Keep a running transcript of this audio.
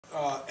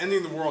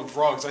ending the war on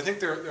drugs, I think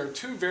there are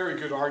two very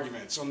good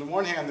arguments. On the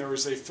one hand, there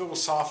is a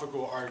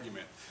philosophical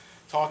argument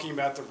talking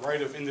about the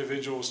right of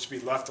individuals to be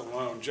left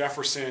alone.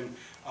 Jefferson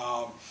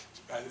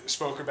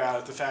spoke about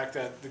it, the fact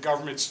that the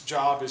government's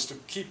job is to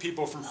keep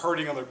people from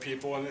hurting other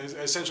people and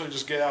essentially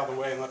just get out of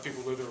the way and let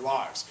people live their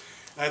lives.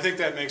 And I think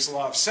that makes a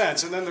lot of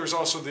sense. And then there's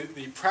also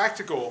the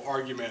practical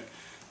argument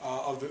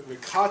of the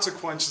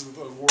consequences of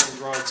the war on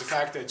drugs, the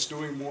fact that it's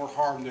doing more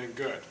harm than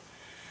good.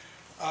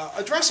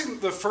 Addressing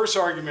the first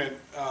argument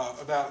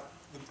about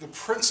the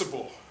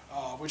principle,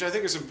 which I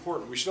think is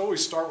important. We should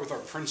always start with our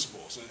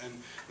principles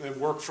and then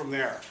work from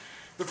there.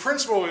 The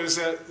principle is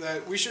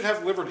that we should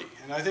have liberty,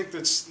 and I think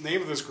the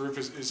name of this group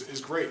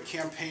is great,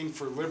 Campaign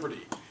for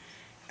Liberty.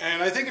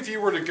 And I think if you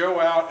were to go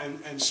out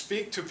and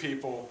speak to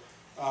people,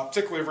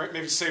 particularly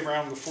maybe say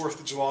around the 4th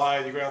of July,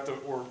 you go out to,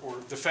 or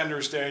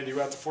Defenders Day, and you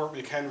go out to Fort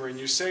McHenry, and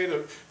you say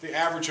to the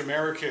average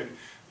American,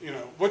 you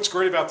know, what's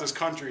great about this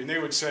country? And they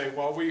would say,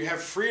 well, we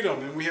have freedom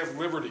and we have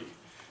liberty.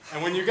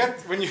 And when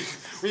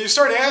you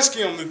start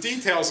asking them the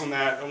details on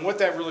that and what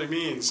that really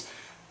means,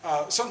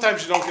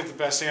 sometimes you don't get the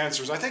best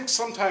answers. I think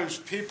sometimes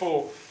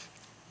people,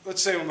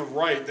 let's say on the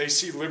right, they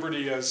see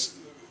liberty as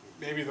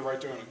maybe the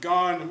right to own a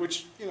gun,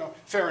 which, you know,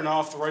 fair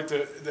enough, the right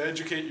to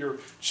educate your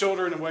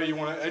children the way you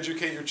want to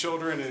educate your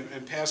children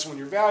and pass on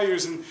your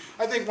values. And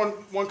I think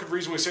one could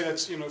reasonably say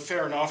that's, you know,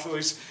 fair enough at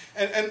least.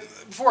 And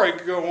before I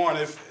go on,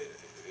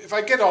 if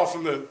I get off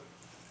on the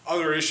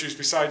other issues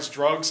besides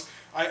drugs,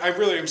 I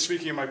really am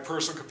speaking in my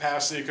personal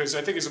capacity because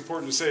I think it's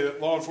important to say that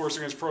law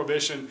enforcement against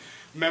prohibition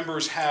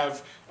members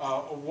have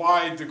a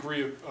wide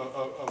degree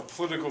of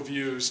political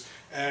views,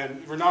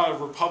 and we're not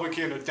a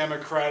Republican, a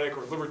Democratic,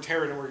 or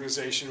libertarian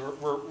organization.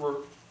 We're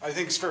I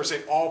think it's fair to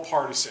say, all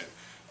partisan.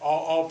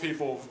 All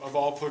people of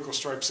all political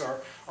stripes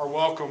are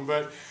welcome.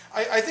 But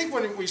I think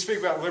when we speak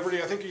about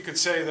liberty, I think you could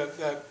say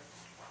that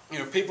you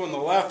know, people on the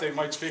left, they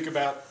might speak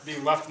about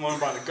being left alone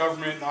by the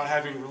government, not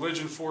having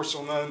religion forced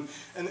on them.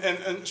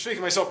 And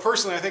speaking myself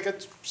personally, I think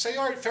I'd say,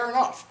 all right, fair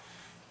enough.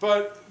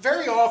 But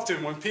very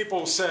often when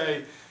people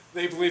say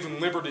they believe in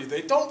liberty,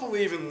 they don't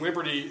believe in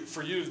liberty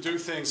for you to do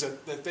things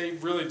that they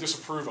really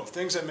disapprove of,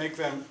 things that make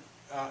them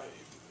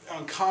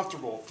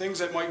uncomfortable, things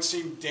that might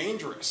seem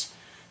dangerous.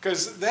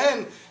 Because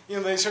then, you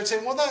know, they start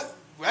saying, well,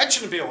 that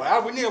shouldn't be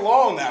allowed. We need a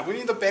law on that. We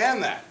need to ban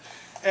that.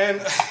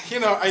 And, you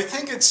know, I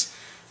think it's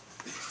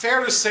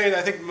fair to say that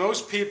I think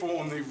most people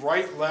on the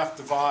right-left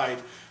divide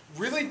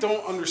really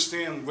don't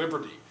understand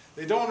liberty.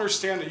 They don't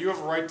understand that you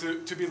have a right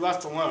to be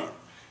left alone.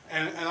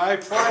 And I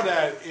apply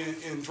that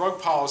in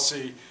drug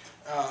policy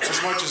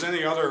as much as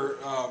any other,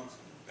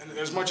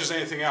 as much as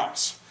anything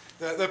else.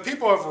 That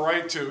people have a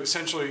right to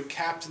essentially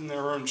captain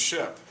their own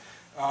ship.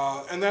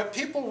 And that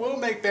people will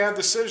make bad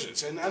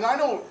decisions. And I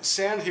don't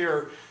stand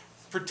here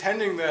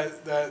pretending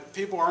that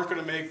people aren't going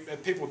to make,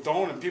 that people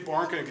don't, and people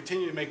aren't going to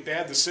continue to make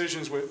bad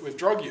decisions with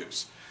drug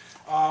use.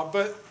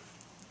 But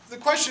the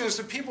question is,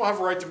 do people have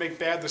a right to make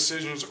bad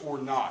decisions or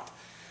not?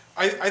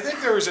 I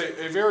think there is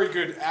a very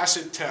good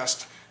acid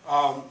test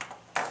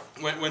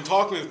when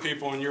talking with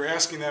people and you're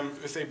asking them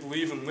if they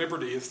believe in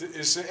liberty,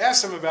 is to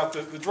ask them about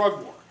the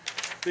drug war.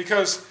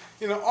 Because,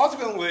 you know,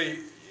 ultimately,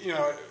 you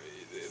know,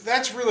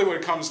 that's really what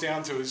it comes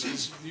down to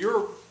is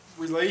your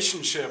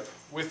relationship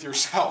with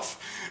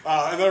yourself. In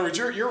other words,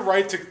 your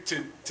right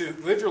to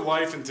live your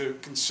life and to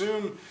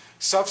consume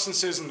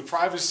substances in the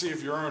privacy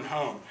of your own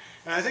home.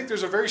 And I think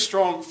there's a very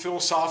strong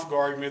philosophical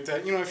argument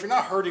that, you know, if you're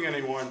not hurting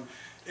anyone,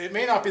 it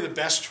may not be the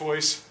best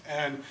choice,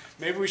 and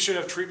maybe we should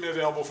have treatment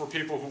available for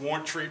people who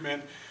want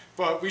treatment,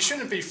 but we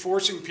shouldn't be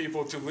forcing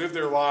people to live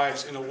their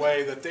lives in a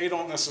way that they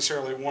don't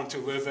necessarily want to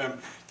live them,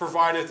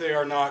 provided they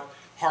are not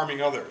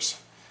harming others.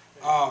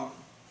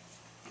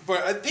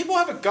 But people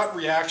have a gut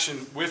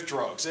reaction with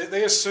drugs.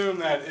 They assume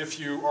that if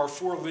you are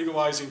for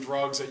legalizing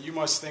drugs, that you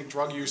must think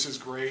drug use is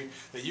great,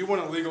 that you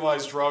want to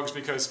legalize drugs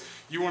because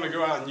you want to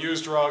go out and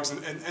use drugs,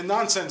 and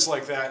nonsense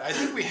like that. I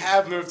think we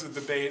have moved the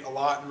debate a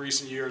lot in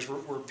recent years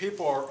where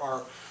people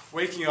are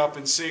waking up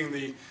and seeing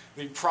the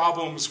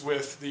problems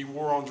with the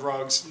war on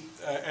drugs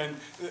and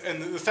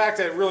the fact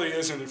that it really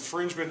is an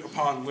infringement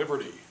upon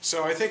liberty.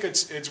 So I think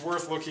it's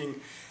worth looking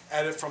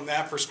at it from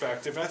that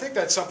perspective. And I think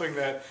that's something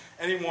that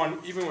anyone,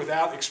 even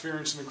without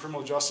experience in the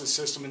criminal justice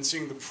system and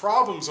seeing the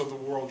problems of the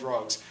war on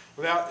drugs,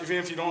 even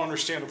if you don't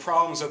understand the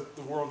problems that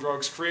the war on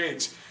drugs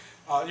creates,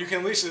 you can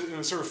at least in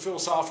a sort of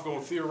philosophical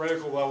and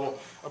theoretical level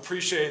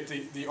appreciate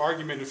the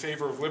argument in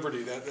favor of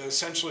liberty, that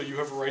essentially you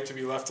have a right to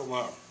be left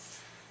alone.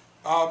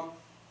 I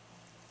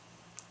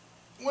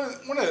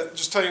want to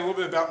just tell you a little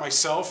bit about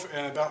myself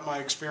and about my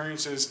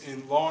experiences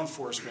in law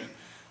enforcement.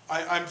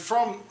 I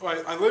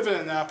live in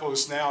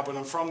Annapolis now, but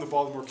I'm from the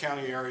Baltimore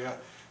County area.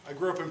 I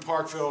grew up in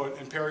Parkville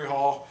and Perry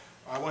Hall.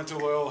 I went to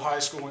Loyola High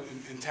School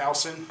in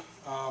Towson.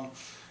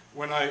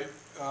 When I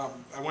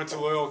went to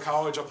Loyola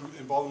College up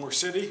in Baltimore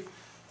City.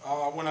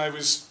 When I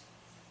was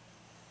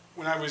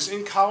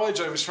in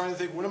college, I was trying to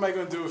think, what am I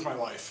going to do with my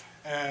life?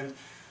 And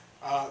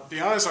to be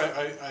honest,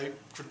 I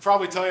could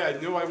probably tell you I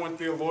knew I wanted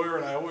to be a lawyer,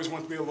 and I always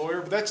wanted to be a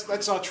lawyer, but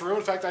that's not true.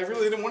 In fact, I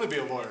really didn't want to be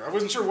a lawyer. I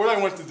wasn't sure what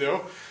I wanted to do,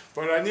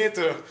 but I needed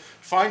to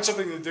find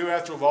something to do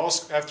after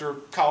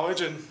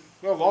college, and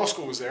well, law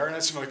school was there, and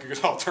that seemed like a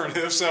good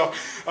alternative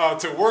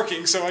to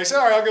working. So I said,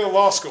 all right, I'll go to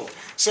law school.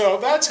 So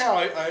that's how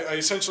I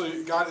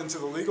essentially got into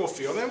the legal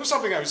field. And it was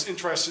something I was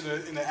interested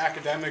in an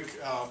academic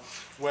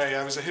way.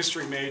 I was a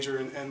history major,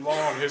 and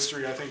law and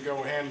history, I think,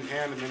 go hand in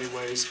hand in many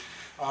ways.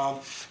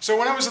 So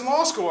when I was in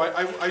law school,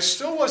 I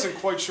still wasn't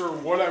quite sure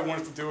what I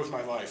wanted to do with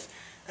my life.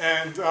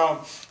 And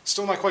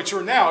still not quite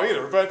sure now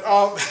either. But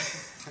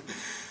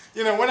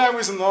you know, when I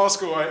was in law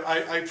school,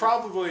 I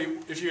probably,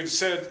 if you had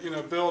said, you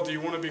know, Bill, do you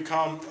want to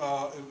become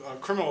a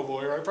criminal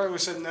lawyer? I probably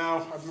would have said,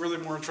 no, I'm really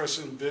more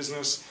interested in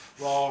business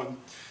law or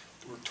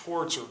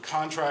torts or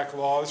contract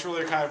law. That's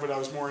really kind of what I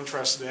was more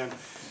interested in.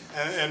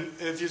 And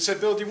if you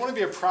said, Bill, do you want to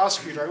be a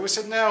prosecutor? I would have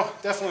said, no,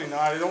 definitely not.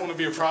 I don't want to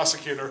be a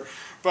prosecutor.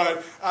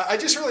 But I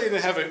just really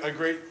didn't have a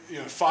great, you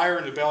know, fire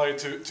in the belly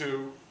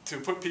to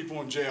put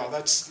people in jail.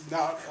 That's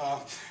not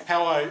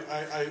how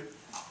I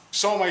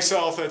saw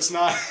myself. That's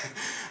not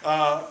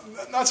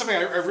not something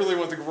I really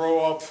want to grow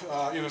up.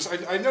 You know, so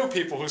I know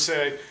people who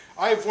say,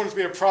 I've wanted to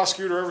be a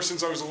prosecutor ever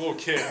since I was a little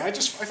kid. And I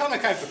found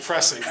that kind of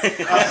depressing.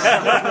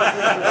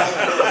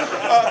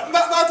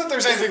 Not that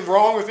there's anything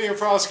wrong with being a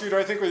prosecutor.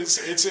 I think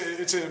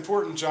it's an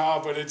important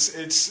job, but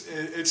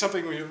it's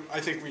something I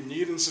think we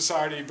need in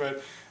society.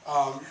 But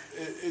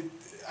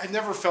I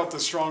never felt the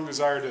strong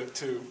desire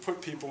to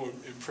put people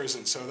in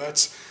prison. So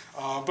that's.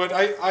 But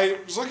I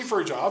was looking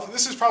for a job.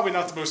 This is probably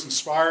not the most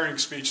inspiring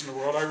speech in the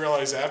world, I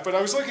realize that, but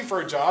I was looking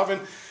for a job,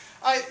 and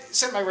I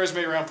sent my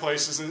resume around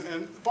places, and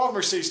the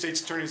Baltimore City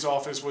State's Attorney's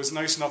Office was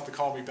nice enough to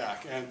call me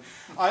back. And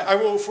I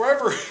will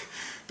forever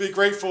be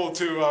grateful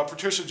to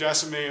Patricia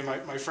Jessamy and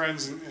my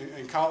friends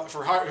in college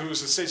who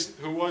was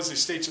the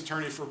state's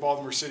attorney for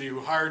Baltimore City,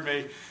 who hired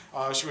me.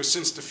 She was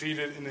since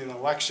defeated in an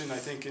election, I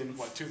think in,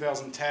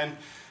 2010.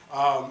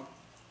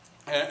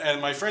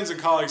 And my friends and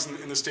colleagues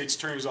in the state's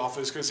attorney's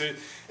office, because it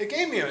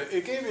gave me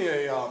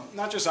a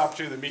not just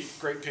opportunity to meet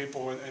great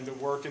people and to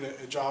work in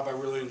a job I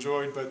really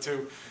enjoyed, but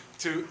to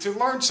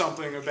learn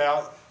something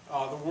about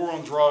the war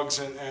on drugs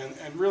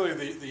and really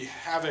the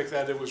havoc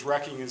that it was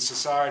wreaking in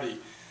society.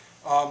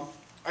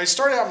 I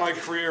started out my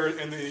career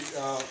in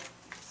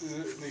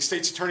the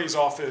state's attorney's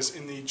office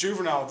in the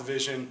juvenile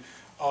division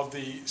of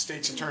the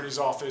state's attorney's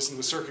office in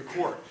the circuit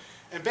court,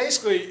 and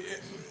basically.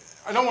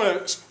 I don't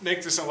want to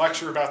make this a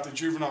lecture about the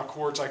juvenile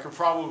courts. I could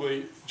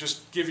probably,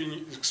 just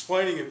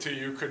explaining it to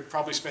you, could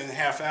probably spend a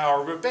half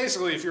hour. But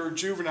basically, if you're a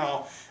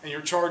juvenile and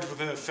you're charged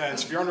with an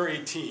offense, if you're under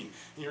 18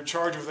 and you're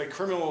charged with a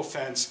criminal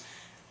offense,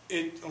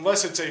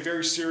 unless it's a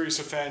very serious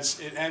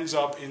offense, it ends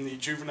up in the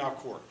juvenile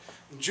court.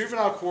 The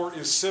juvenile court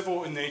is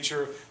civil in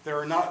nature. There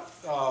are not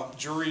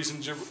juries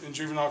in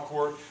juvenile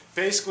court.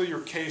 Basically,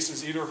 your case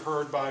is either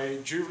heard by a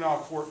juvenile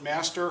court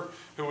master,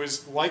 who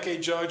is like a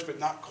judge but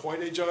not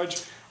quite a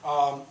judge,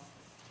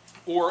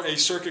 or a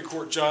circuit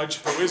court judge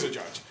who is a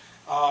judge.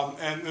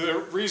 And there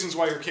are reasons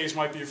why your case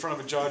might be in front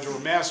of a judge or a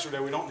master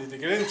that we don't need to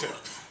get into.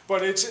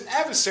 But it's an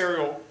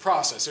adversarial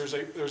process.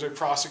 There's a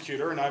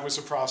prosecutor, and I was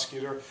a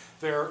prosecutor.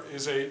 There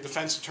is a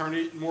defense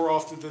attorney. More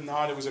often than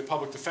not, it was a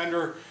public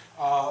defender,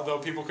 though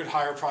people could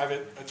hire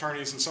private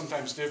attorneys and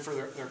sometimes did for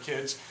their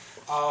kids.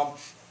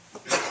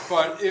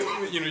 But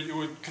you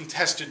would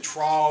contested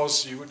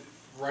trials, you would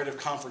right of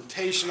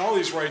confrontation, all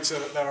these rights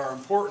that are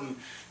important.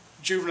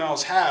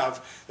 Juveniles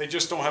have, they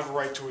just don't have a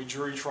right to a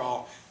jury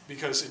trial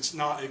because it's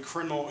not a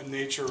criminal in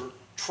nature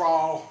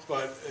trial,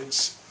 but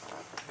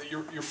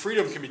your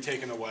freedom can be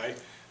taken away.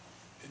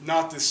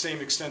 Not to the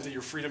same extent that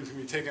your freedom can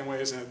be taken away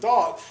as an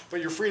adult,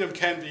 but your freedom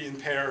can be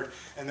impaired,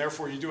 and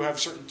therefore you do have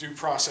certain due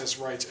process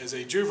rights as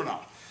a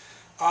juvenile.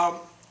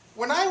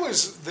 When I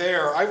was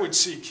there, I would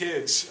see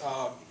kids,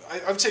 I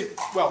would say,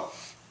 well,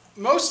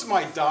 most of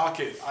my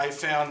docket I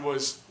found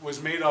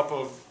was made up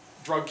of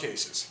drug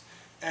cases.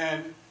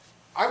 And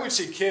I would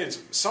see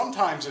kids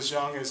sometimes as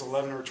young as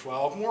 11 or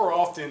 12, more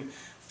often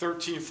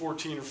 13,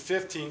 14, or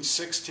 15,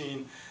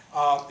 16,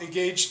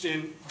 engaged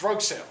in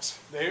drug sales.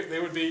 They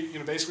would be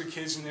basically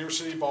kids in the inner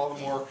city of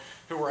Baltimore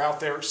who were out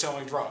there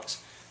selling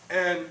drugs.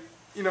 And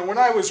when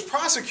I was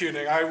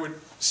prosecuting, I would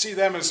see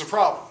them as a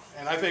problem.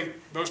 And I think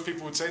most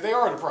people would say they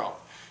are the problem.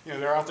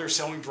 They're out there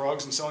selling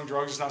drugs, and selling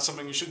drugs is not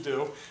something you should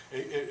do.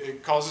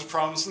 It causes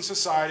problems in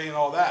society and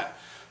all that.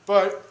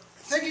 But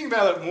thinking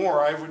about it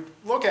more, I would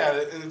look at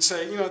it and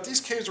say, these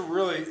kids are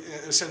really,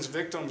 in a sense,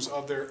 victims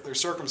of their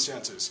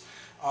circumstances.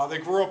 They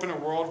grew up in a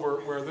world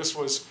where this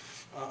was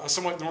a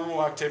somewhat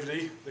normal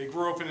activity. They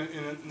grew up in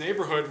a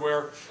neighborhood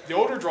where the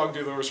older drug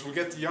dealers would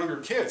get the younger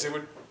kids. They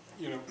would,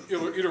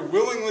 either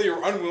willingly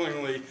or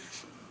unwillingly,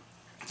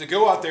 to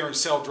go out there and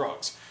sell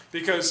drugs.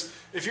 Because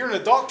if you're an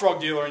adult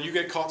drug dealer and you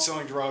get caught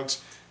selling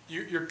drugs,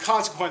 your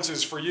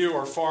consequences for you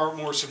are far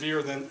more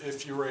severe than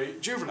if you were a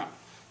juvenile.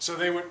 So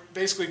they would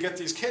basically get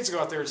these kids to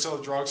go out there and sell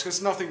the drugs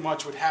because nothing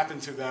much would happen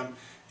to them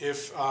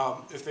if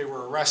they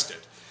were arrested.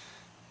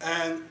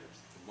 And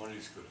the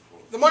money's good for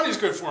them. The money's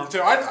good for them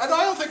too. I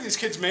don't think these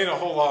kids made a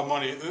whole lot of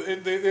money.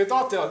 The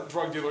adult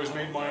drug dealers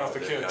made money off the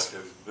kids.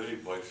 Got those mini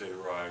bikes they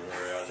ride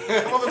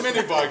around. Well, the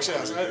mini bikes,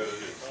 yes.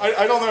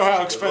 I don't know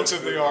how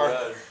expensive they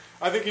are.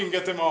 I think you can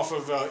get them off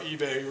of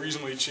eBay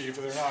reasonably cheap.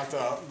 They're not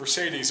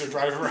Mercedes they're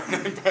driving around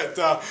in, but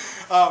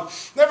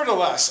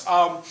nevertheless,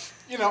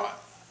 you know,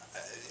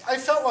 I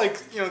felt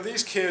like, you know,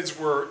 these kids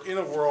were in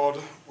a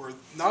world where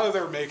none of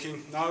their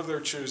making, none of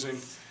their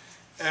choosing,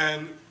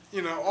 and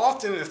you know,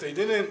 often if they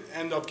didn't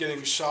end up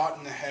getting shot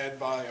in the head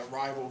by a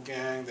rival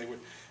gang, they would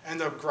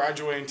end up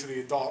graduating to the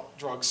adult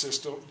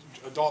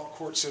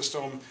court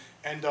system,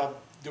 end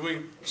up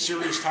doing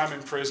serious time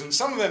in prison.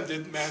 Some of them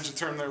did manage to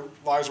turn their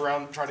lives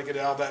around and try to get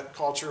out of that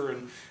culture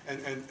and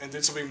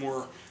did something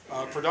more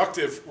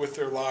productive with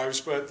their lives.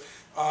 But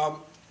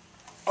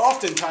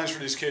oftentimes for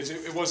these kids,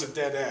 it was a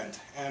dead end.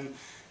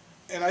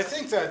 And I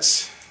think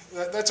that's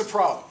a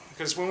problem,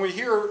 because when we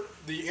hear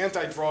the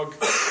anti-drug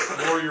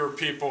warrior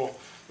people,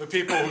 the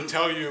people who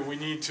tell you we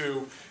need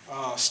to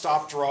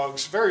stop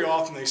drugs, very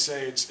often they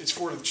say it's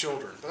for the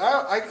children. But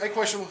I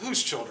question, well,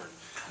 whose children?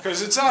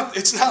 Because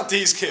it's not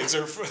these kids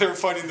they're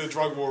fighting the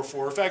drug war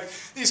for. In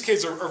fact, these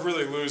kids are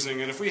really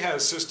losing. And if we had a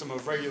system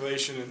of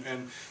regulation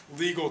and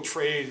legal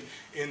trade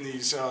in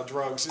these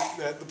drugs,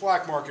 that the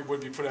black market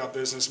would be put out of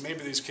business.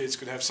 Maybe these kids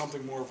could have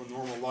something more of a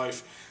normal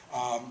life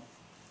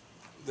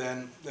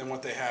than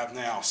what they have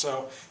now.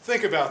 So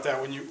think about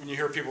that when you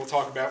hear people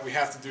talk about we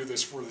have to do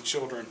this for the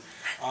children.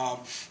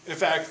 In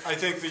fact, I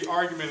think the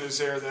argument is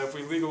there that if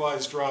we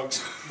legalize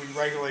drugs, we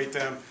regulate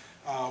them,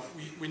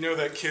 we know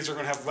that kids are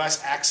going to have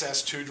less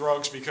access to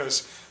drugs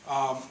because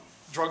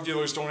drug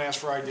dealers don't ask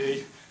for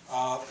ID.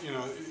 You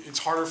know, it's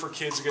harder for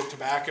kids to get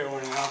tobacco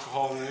and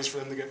alcohol than it is for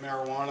them to get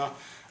marijuana.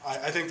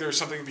 I think there's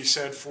something to be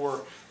said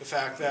for the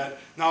fact that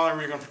not only are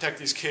we going to protect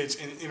these kids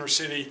in inner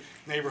city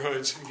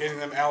neighborhoods and getting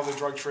them out of the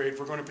drug trade,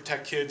 we're going to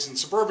protect kids in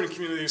suburban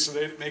communities so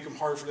they make them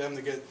harder for them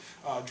to get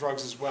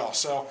drugs as well.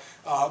 So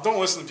don't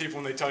listen to people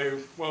when they tell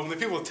you, well, when the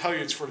people tell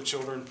you it's for the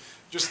children,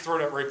 just throw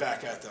that right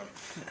back at them.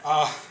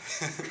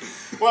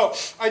 Well,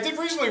 I did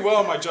reasonably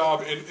well in my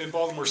job in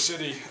Baltimore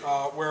City,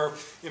 where,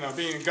 you know,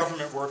 being in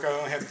government work, I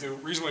only had to do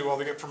reasonably well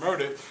to get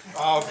promoted.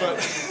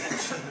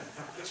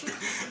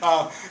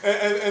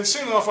 And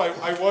soon enough,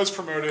 I was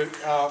promoted.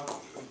 I'm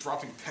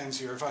dropping pens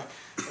here. If I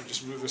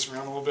just move this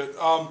around a little bit,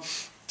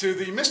 to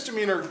the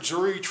misdemeanor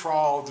jury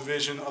trial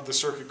division of the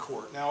circuit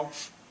court. Now,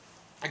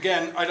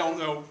 again, I don't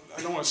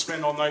want to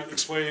spend all night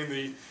explaining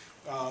the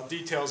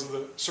details of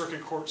the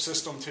circuit court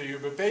system to you,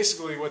 but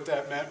basically what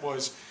that meant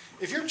was,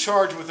 if you're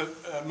charged with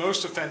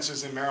most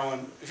offenses in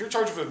Maryland, if you're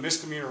charged with a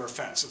misdemeanor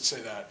offense, let's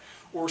say that,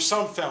 or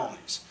some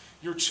felonies,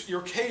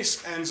 your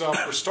case ends up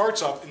or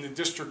starts up in the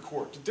district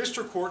court. The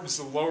district court is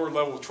the lower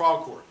level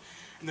trial court.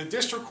 In the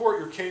district court,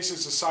 your case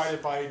is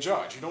decided by a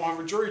judge. You don't have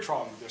a jury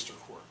trial in the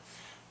district court.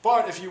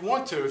 But if you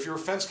want to, if your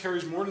offense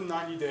carries more than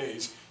 90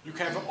 days, you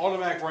can have an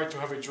automatic right to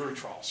have a jury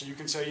trial. So you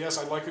can say, yes,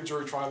 I'd like a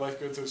jury trial, I'd like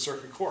to go to the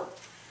circuit court.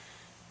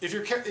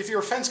 If your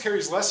offense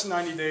carries less than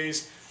 90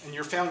 days and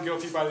you're found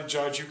guilty by the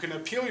judge, you can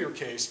appeal your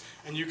case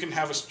and you can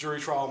have a jury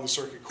trial in the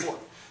circuit court.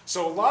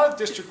 So a lot of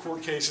district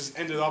court cases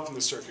ended up in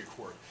the circuit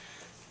court.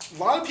 A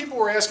lot of people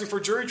were asking for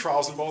jury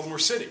trials in Baltimore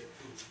City.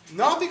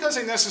 Not because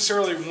they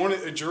necessarily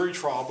wanted a jury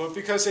trial, but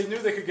because they knew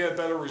they could get a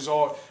better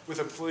result with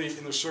a plea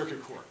in the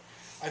circuit court.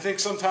 I think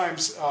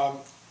sometimes,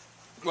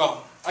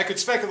 well, I could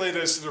speculate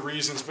as to the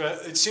reasons,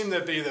 but it seemed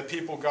to be that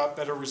people got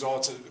better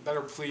results,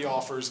 better plea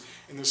offers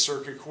in the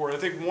circuit court. I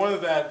think one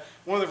of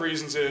the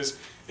reasons is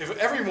if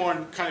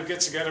everyone kind of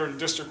gets together in the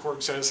district court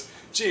and says,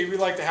 gee, we'd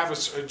like to have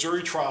a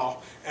jury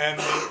trial, and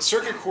the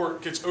circuit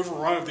court gets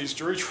overrun of these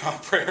jury trial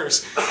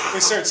prayers, they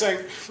start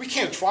saying, we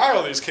can't try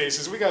all these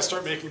cases, we got to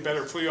start making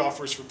better plea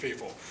offers for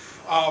people.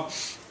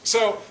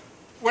 So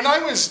when I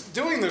was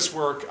doing this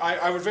work,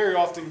 I would very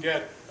often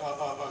get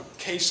a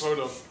caseload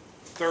of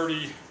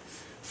 30,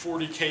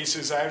 40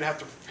 cases I would have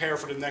to prepare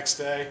for the next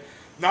day,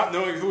 not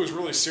knowing who was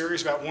really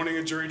serious about wanting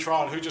a jury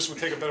trial and who just would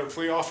take a better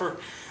plea offer.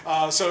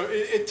 So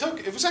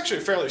it was actually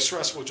a fairly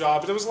stressful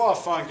job, but it was a lot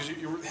of fun because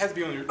you had to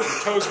be on your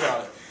toes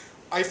about it.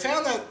 I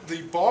found that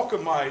the bulk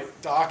of my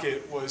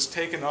docket was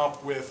taken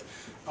up with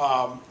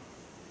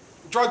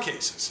drug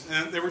cases.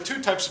 And there were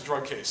two types of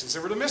drug cases.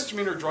 There were the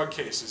misdemeanor drug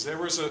cases. There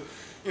was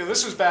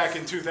this was back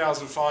in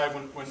 2005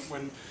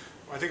 when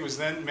I think it was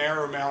then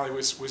Mayor O'Malley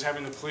was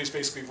having the police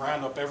basically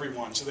round up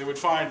everyone. So they would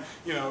find,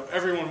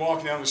 everyone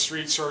walking down the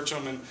street, search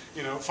them, and,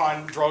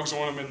 find drugs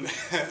on them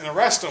and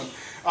arrest them.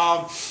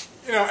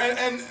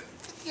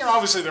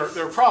 Obviously there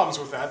are problems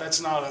with that.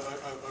 That's not a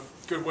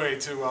good way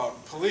to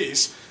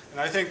police. And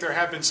I think there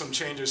have been some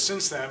changes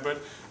since then.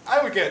 But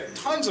I would get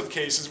tons of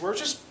cases where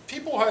just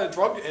people who had a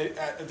drug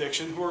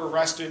addiction who were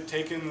arrested,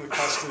 taken into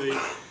custody,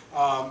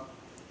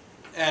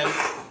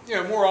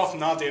 and more often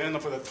than not, they end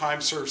up with a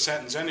time-served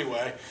sentence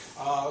anyway.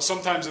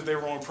 Sometimes if they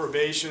were on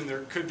probation,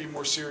 there could be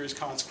more serious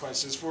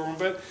consequences for them.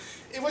 But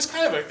it was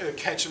kind of a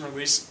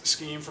catch-and-release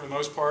scheme for the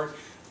most part.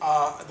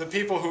 The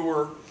people who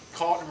were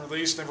caught and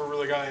released never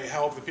really got any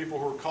help. The people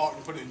who were caught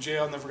and put in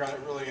jail never got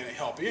really any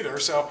help either.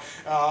 So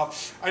I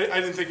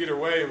didn't think either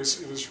way it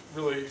was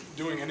really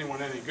doing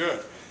anyone any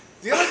good.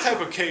 The other type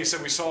of case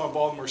that we saw in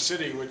Baltimore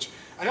City, which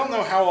I don't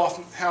know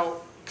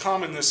how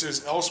common this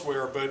is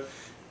elsewhere, but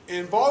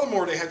in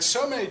Baltimore, they had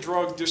so many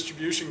drug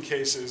distribution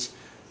cases,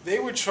 they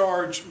would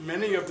charge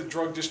many of the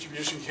drug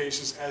distribution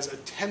cases as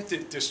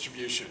attempted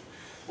distribution.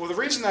 Well, the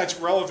reason that's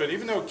relevant,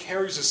 even though it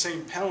carries the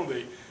same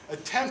penalty,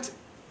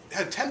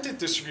 attempted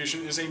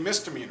distribution is a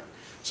misdemeanor.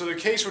 So the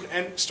case would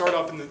start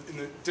up in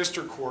the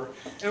district court,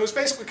 and it was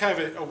basically kind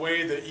of a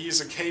way to ease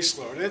the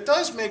caseload. And it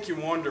does make you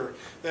wonder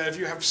that if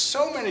you have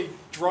so many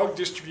drug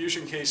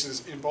distribution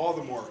cases in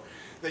Baltimore,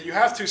 that you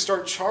have to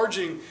start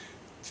charging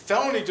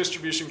felony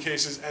distribution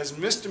cases as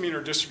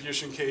misdemeanor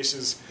distribution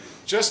cases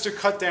just to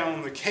cut down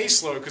on the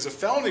caseload, because the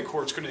felony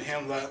courts couldn't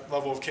handle that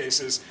level of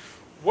cases.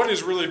 What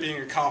is really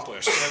being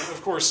accomplished? And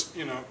of course,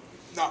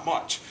 not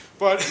much.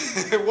 But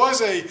it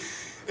was a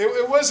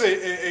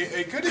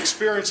good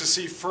experience to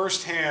see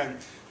firsthand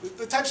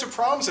the types of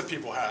problems that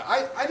people had.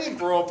 I didn't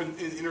grow up in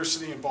inner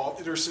city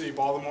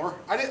Baltimore.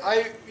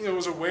 I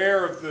was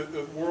aware of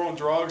the war on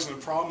drugs and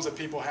the problems that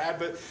people had,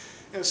 but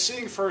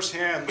seeing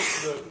firsthand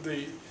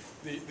the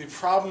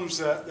problems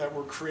that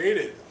were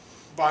created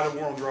by the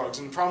war on drugs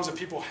and the problems that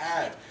people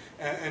had,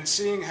 and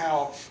seeing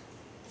how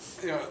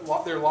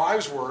their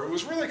lives were, it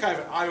was really kind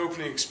of an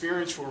eye-opening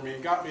experience for me,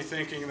 and got me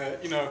thinking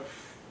that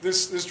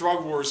this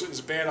drug war is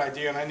a bad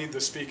idea, and I need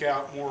to speak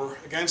out more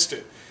against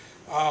it.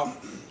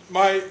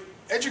 My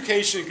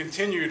education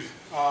continued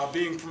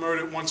being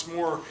promoted once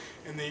more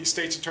in the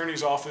state's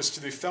attorney's office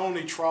to the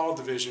felony trial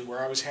division, where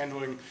I was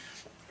handling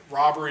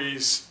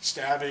robberies,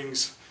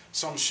 stabbings,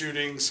 some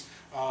shootings,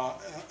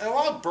 and a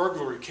lot of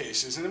burglary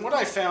cases. And what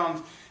I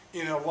found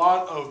in a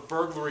lot of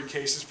burglary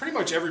cases, pretty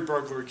much every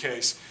burglary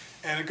case,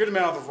 and a good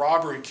amount of the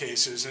robbery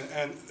cases,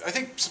 and I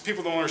think some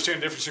people don't understand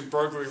the difference between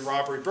burglary and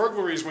robbery.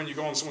 Burglary is when you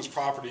go on someone's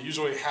property,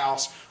 usually a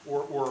house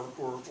or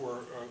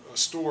a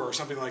store or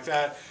something like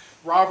that.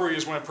 Robbery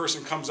is when a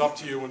person comes up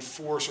to you in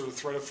force or the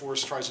threat of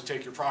force tries to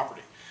take your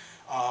property.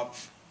 And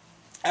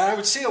I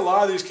would see a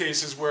lot of these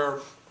cases where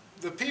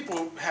the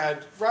people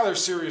had rather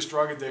serious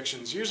drug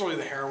addictions, usually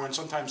the heroin,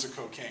 sometimes the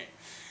cocaine.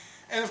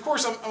 And of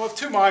course, I'm of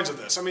two minds of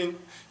this. I mean,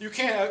 you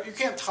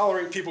can't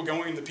tolerate people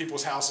going into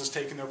people's houses,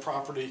 taking their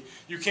property.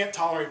 You can't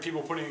tolerate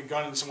people putting a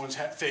gun in someone's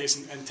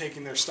face and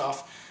taking their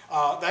stuff.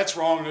 That's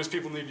wrong. Those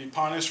people need to be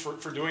punished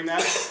for doing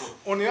that.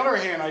 On the other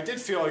hand, I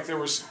did feel like there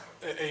was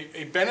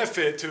a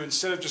benefit to,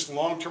 instead of just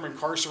long-term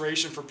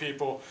incarceration for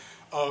people,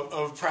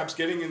 of perhaps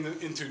getting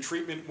into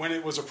treatment when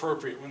it was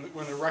appropriate,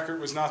 when the record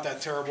was not that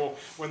terrible,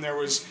 when there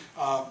was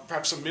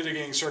perhaps some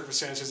mitigating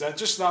circumstances, that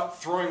just not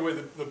throwing away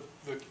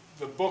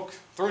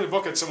throwing the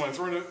book at someone,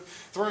 throwing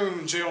them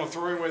in jail and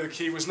throwing away the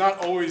key was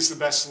not always the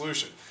best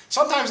solution.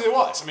 Sometimes it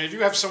was. I mean, if you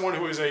have someone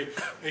who is a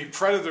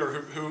predator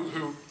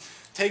who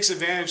takes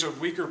advantage of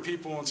weaker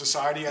people in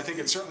society, I think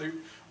it's certainly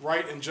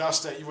right and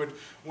just that you would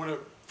want to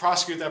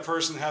prosecute that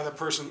person and have that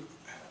person,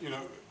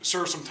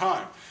 serve some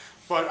time.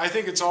 But I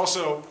think it's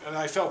also, and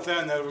I felt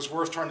then that it was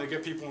worth trying to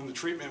get people into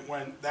treatment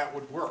when that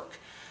would work.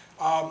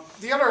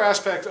 The other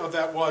aspect of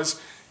that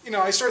was,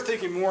 I started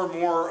thinking more and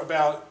more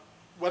about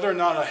whether or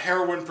not a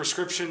heroin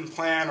prescription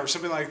plan or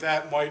something like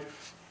that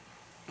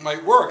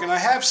might work. And I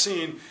have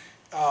seen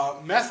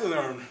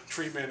methadone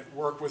treatment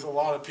work with a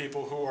lot of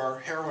people who are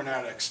heroin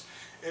addicts.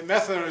 And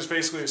methadone is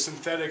basically a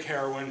synthetic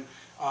heroin,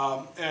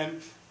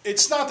 and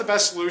it's not the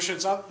best solution.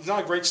 It's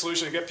not a great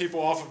solution to get people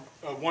off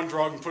of one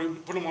drug and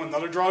put them on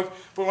another drug.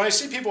 But when I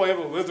see people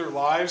able to live their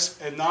lives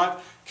and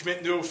not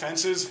commit new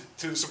offenses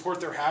to support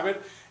their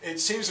habit, it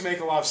seems to make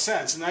a lot of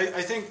sense. And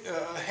I think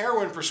a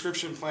heroin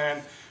prescription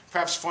plan,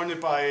 perhaps funded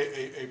by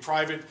a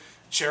private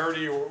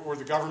charity or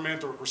the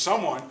government or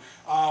someone,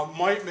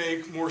 might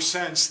make more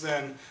sense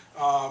than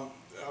a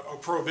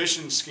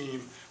prohibition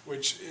scheme,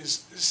 which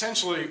is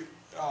essentially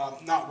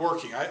not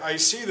working. I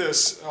see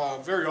this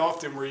very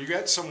often, where you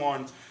get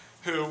someone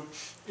who,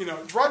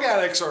 drug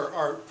addicts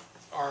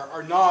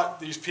are not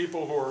these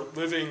people who are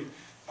living,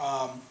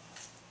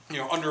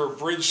 under a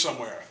bridge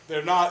somewhere.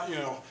 They're not,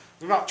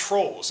 they're not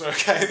trolls.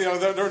 Okay,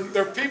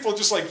 they're people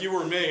just like you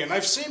or me. And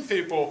I've seen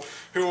people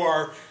who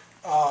are,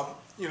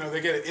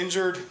 they get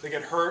injured, they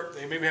get hurt,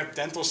 they maybe have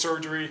dental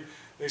surgery,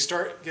 they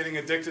start getting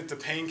addicted to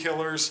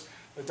painkillers.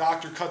 The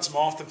doctor cuts them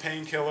off the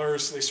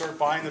painkillers. They start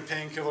buying the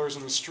painkillers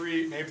on the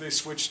street. Maybe they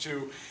switch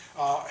to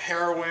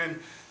heroin.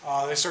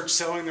 They start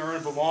selling their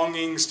own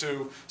belongings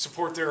to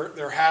support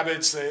their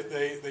habits.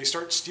 They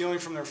start stealing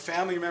from their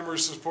family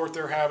members to support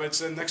their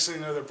habits. And next thing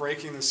you know, they're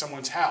breaking into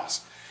someone's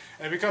house.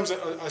 And it becomes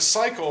a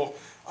cycle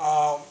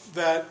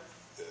that,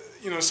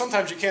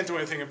 sometimes you can't do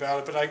anything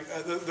about it.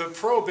 But the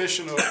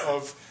prohibition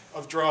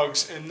of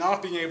drugs and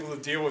not being able to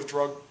deal with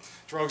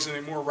drugs in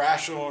a more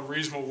rational and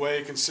reasonable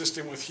way,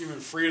 consistent with human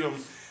freedom,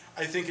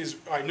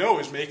 I know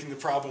is making the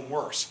problem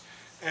worse.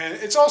 And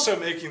it's also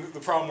making the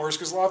problem worse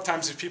because a lot of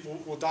times these people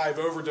will die of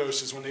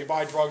overdoses. When they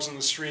buy drugs on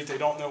the street, they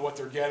don't know what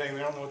they're getting.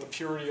 They don't know what the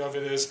purity of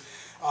it is.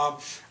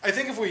 I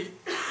think if we,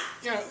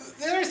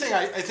 the other thing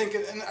I think,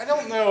 and I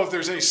don't know if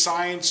there's any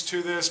science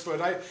to this,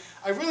 but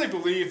I really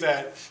believe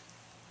that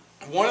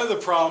one of the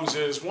problems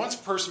is once a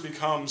person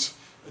becomes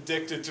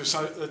addicted to,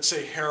 let's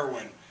say,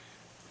 heroin,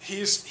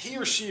 he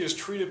or she is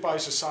treated by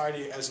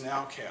society as an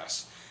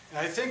outcast. And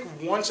I think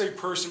once a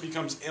person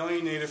becomes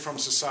alienated from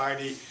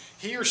society,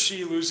 he or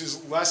she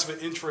loses less of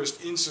an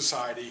interest in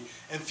society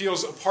and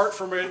feels apart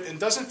from it and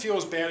doesn't feel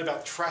as bad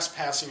about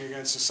trespassing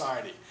against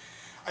society.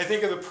 I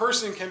think if the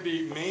person can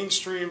be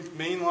mainstreamed,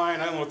 mainline,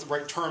 I don't know what the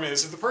right term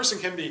is, if the person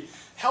can be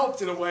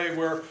helped in a way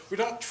where we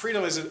don't treat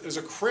him as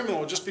a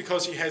criminal just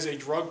because he has a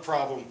drug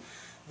problem,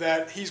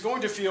 that he's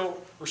going to feel,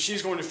 or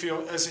she's going to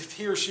feel, as if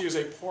he or she is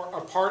a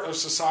part of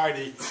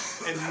society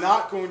and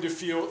not going to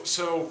feel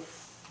so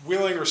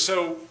willing or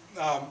so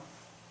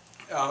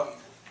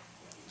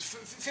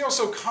feel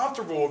so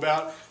comfortable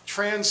about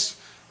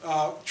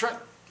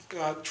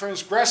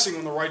transgressing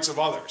on the rights of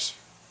others.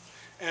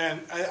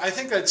 And I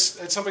think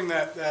that's something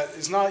that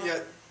is not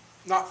yet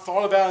not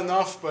thought about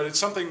enough, but it's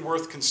something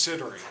worth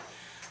considering.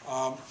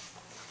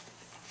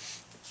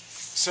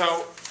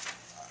 So,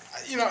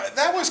 you know,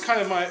 that was kind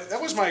of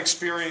my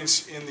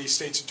experience in the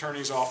state's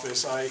attorney's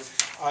office. I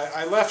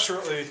left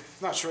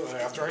not shortly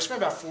after. I spent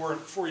about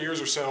four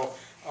years or so,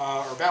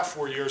 or about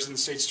 4 years in the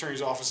state's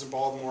attorney's office in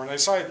Baltimore, and I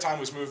decided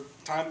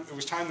it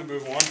was time to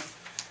move on.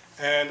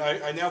 And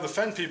I now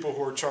defend people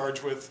who are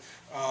charged with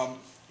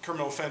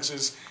criminal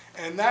offenses,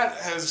 and that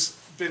has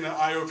been an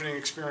eye-opening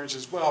experience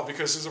as well,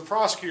 because as a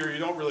prosecutor, you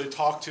don't really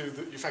talk to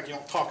in fact, you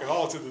don't talk at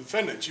all to the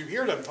defendants. You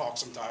hear them talk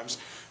sometimes,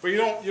 but you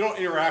don't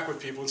interact with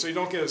people, and so you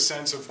don't get a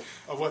sense of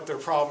what their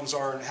problems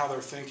are and how they're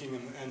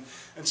thinking,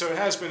 and so it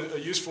has been a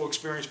useful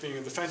experience being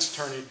a defense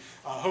attorney,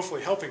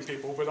 hopefully helping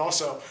people, but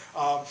also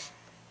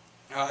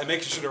and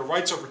making sure their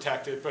rights are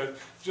protected, but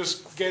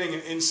just getting an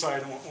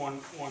insight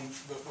on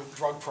the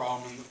drug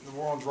problem and the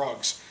war on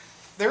drugs.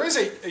 There is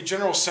a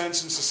general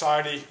sense in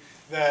society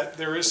that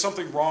there is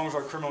something wrong with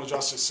our criminal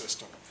justice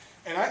system.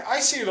 And I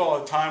see it all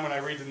the time when I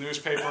read the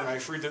newspaper and I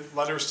read the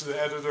letters to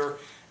the editor,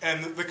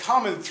 and the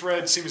common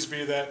thread seems to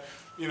be that,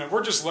 you know,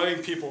 we're just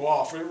letting people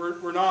off.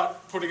 We're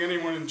not putting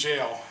anyone in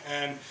jail,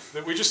 and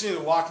that we just need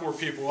to lock more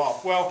people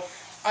up. Well,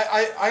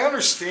 I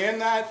understand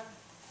that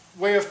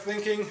way of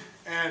thinking,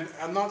 and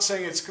I'm not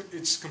saying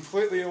it's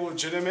completely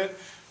illegitimate,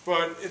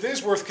 but it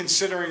is worth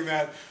considering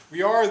that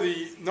we are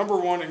the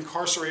 #1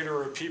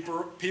 incarcerator of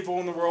people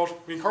in the world.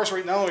 We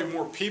incarcerate not only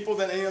more people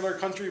than any other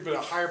country, but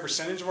a higher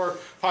percentage of our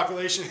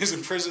population is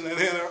in prison than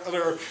any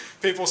other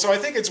people. So I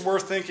think it's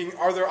worth thinking,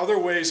 are there other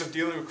ways of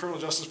dealing with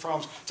criminal justice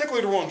problems,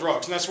 particularly the war on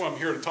drugs? And that's what I'm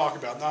here to talk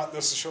about, not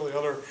necessarily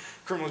other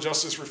criminal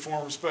justice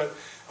reforms. But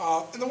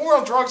in the war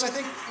on drugs, I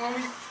think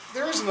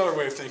there is another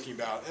way of thinking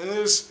about it. And it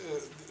is,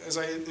 as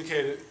I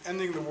indicated,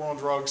 ending the war on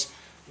drugs,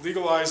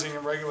 legalizing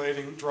and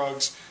regulating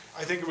drugs.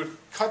 I think it would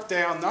cut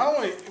down,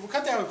 it would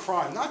cut down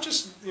crime, not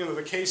just, you know,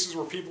 the cases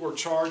where people are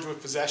charged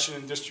with possession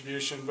and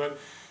distribution, but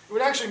it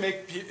would actually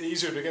make it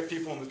easier to get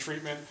people into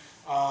treatment,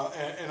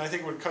 and I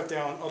think it would cut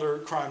down other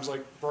crimes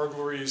like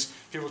burglaries,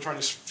 people trying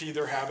to feed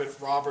their habit,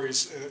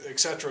 robberies,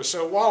 etc.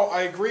 So while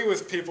I agree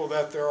with people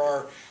that there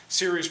are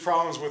serious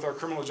problems with our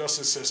criminal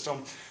justice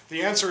system,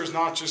 the answer is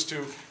not just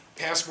to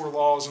pass more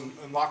laws and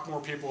lock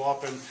more people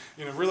up and,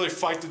 you know, really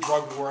fight the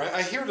drug war.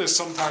 I hear this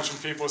sometimes from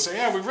people say,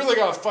 yeah, we really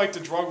got to fight the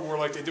drug war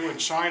like they do in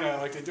China,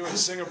 like they do in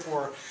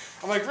Singapore.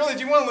 I'm like, really, do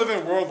you want to live in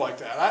a world like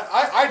that?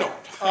 I don't.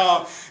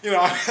 You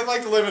know, I'd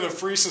like to live in a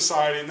free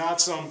society,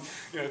 not some,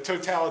 you know,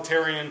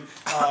 totalitarian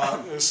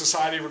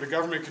society where the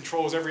government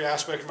controls every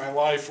aspect of my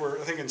life. Where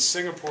I think in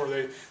Singapore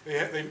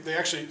they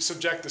actually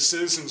subject the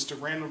citizens to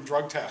random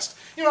drug tests.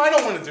 You know, I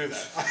don't want to do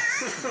that.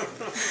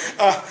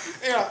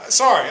 You know,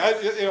 sorry,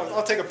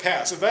 I'll take a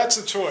pass if that's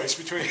the choice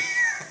between.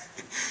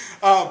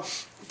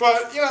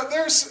 But you know,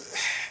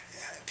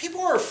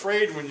 people are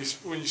afraid when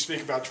you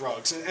speak about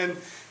drugs, and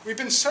we've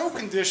been so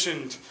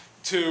conditioned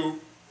to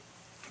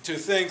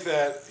think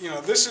that, you know,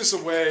 this is the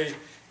way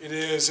it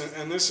is,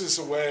 and this is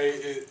the way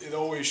it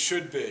always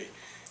should be.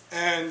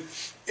 And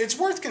it's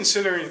worth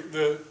considering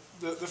the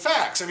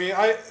facts. I mean,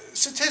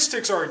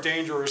 statistics are a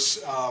dangerous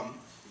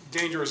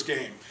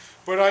game.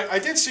 But I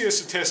did see a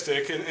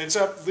statistic, and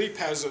Leap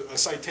has a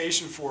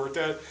citation for it,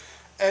 that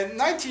in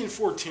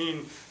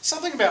 1914,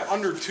 something about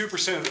under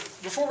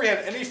 2%, before we had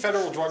any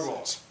federal drug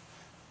laws,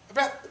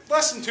 about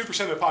less than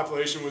 2% of the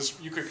population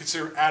you could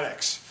consider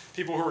addicts,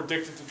 people who were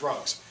addicted to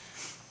drugs.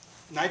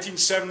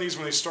 1970s,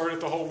 when they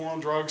started the whole war on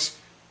drugs,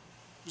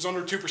 it was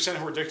under 2%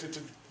 who were addicted to,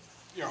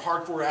 you know,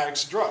 hardcore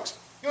addicts to drugs.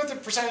 You know what the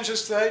percentage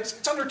is today?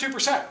 It's under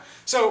 2%.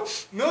 So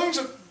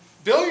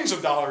billions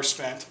of dollars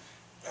spent,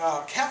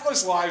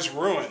 countless lives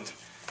ruined,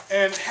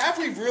 and have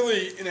we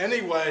really in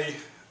any way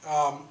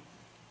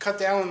cut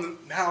down the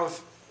amount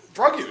of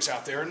drug use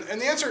out there? And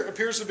the answer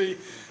appears to be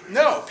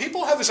no.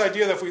 People have this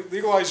idea that if we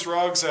legalize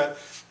drugs, that,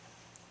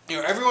 you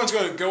know, everyone's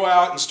going to go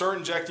out and start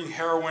injecting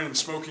heroin and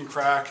smoking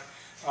crack.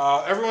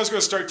 Everyone's going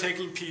to start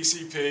taking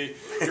PCP.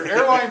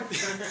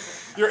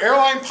 Your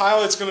airline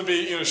pilot's going to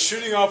be, you know,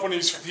 shooting up when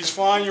he's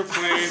flying your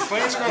plane.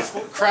 Planes are going to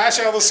crash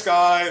out of the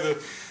sky.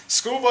 The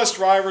school bus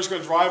driver's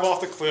going to drive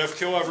off the cliff,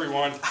 kill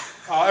everyone.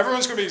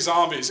 Everyone's going to be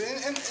zombies.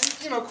 And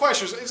you know,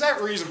 questions: is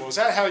that reasonable? Is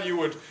that how you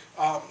would?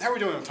 How are we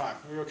doing on time?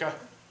 Are we okay?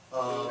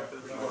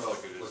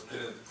 Let's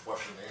get into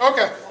question.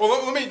 Okay.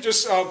 Well, let me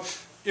just,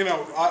 you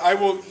know, I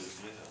will.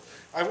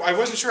 I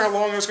wasn't sure how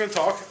long I was going to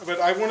talk, but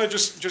I want to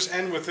just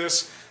end with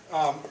this.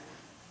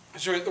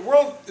 The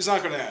world is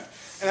not going to end.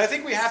 And I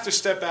think we have to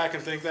step back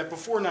and think that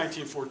before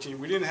 1914,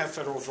 we didn't have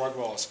federal drug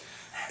laws.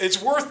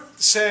 It's worth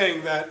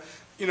saying that,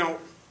 you know,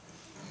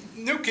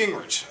 Newt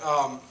Gingrich,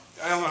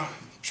 I don't know, I'm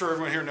sure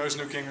everyone here knows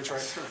Newt Gingrich,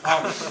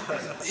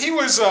 right? He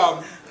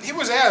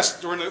was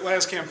asked during the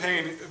last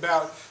campaign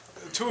about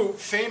two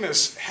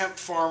famous hemp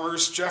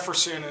farmers,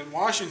 Jefferson and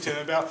Washington,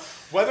 about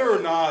whether or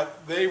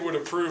not they would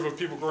approve of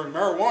people growing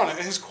marijuana. And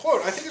his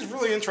quote, I think is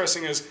really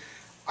interesting, is,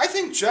 "I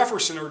think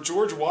Jefferson or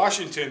George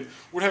Washington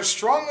would have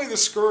strongly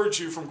discouraged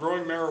you from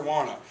growing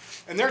marijuana,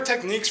 and their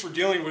techniques for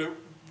dealing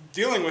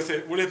with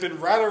it would have been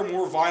rather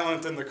more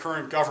violent than the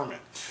current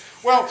government."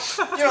 Well,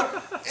 you know,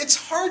 it's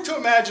hard to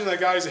imagine that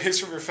guy is a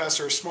history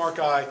professor, a smart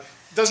guy,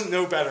 doesn't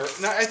know better.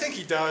 Now, I think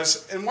he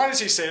does. And why does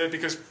he say that?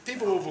 Because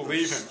people will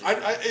believe him.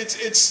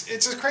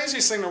 It's the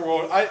craziest thing in the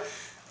world.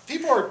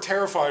 People are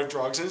terrified of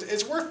drugs, and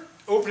it's worth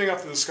opening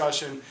up the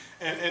discussion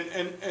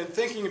and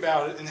thinking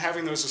about it and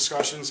having those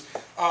discussions.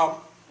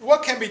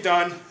 What can be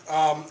done?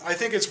 I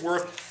think it's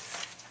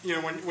worth, you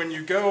know, when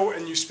you go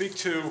and you speak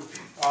to,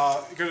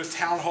 go to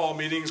town hall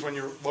meetings when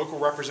your local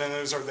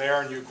representatives are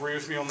there and you agree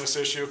with me on this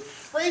issue,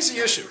 raise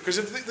the issue. Because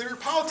if your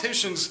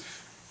politicians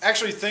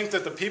actually think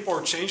that the people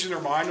are changing their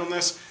mind on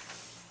this,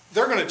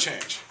 they're going to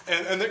change.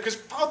 And because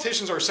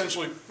politicians are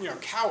essentially, you know,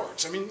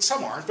 cowards. I mean,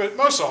 some aren't, but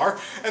most are.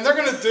 And they're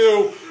going to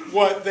do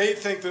what they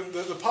think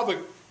the public,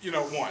 you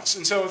know, wants.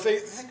 And so if they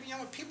think, you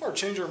know, people are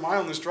changing their mind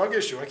on this drug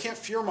issue, I can't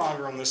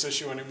fear-monger on this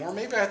issue anymore,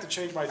 maybe I have to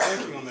change my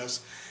thinking on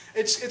this,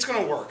 it's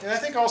going to work. And I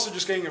think also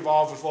just getting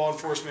involved with law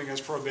enforcement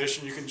against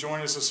prohibition, you can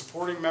join as a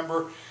supporting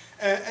member,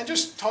 and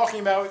just talking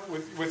about it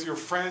with your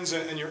friends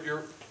and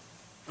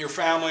your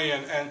family,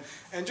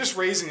 and just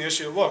raising the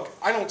issue. Look,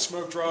 I don't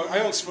smoke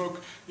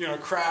you know,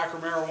 crack or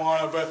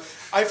marijuana, but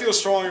I feel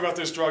strongly about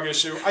this drug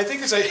issue. I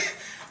think it's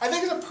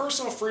a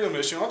personal freedom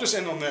issue. And I'll just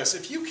end on this.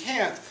 If you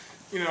can't,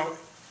 you know,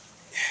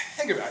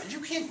 think about it. If you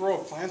can't grow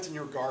a plant in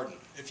your garden,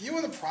 if you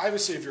in the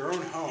privacy of your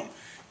own home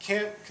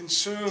can't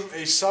consume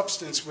a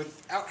substance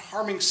without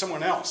harming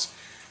someone else,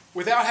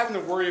 without having to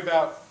worry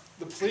about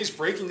the police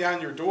breaking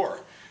down your door,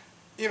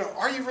 you know,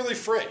 are you really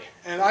free?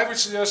 And I would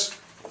suggest,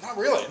 not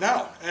really,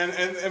 no.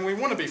 And we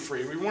want to be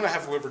free. We want to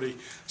have liberty.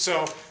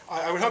 So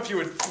I would hope you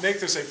would make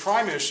this a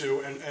prime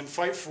issue and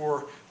fight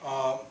for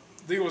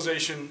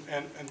legalization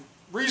and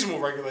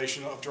reasonable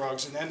regulation of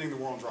drugs and ending the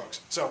war on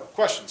drugs. So,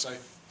 questions? Do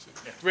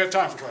we have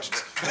time for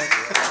questions? Thank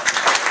you.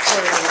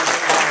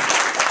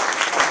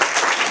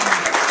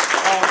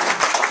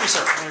 Yes,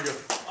 sir. Very good.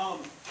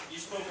 You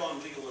spoke on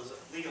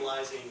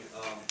legalizing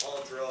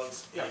all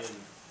drugs, yeah,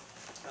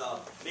 and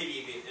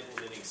maybe even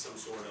implementing some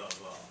sort of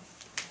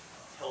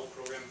health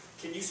program.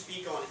 Can you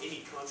speak on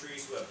any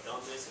countries who have done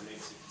this and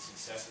maybe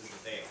successes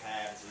that they have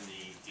had in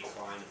the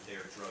decline of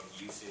their drug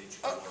usage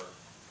or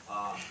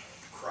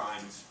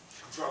crimes,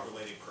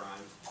 drug-related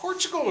crimes?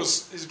 Portugal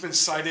has been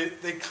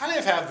cited. They kind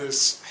of have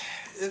this,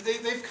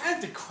 they've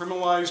kind of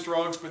decriminalized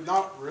drugs, but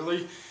not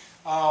really.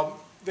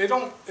 They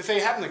don't, if they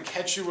happen to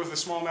catch you with a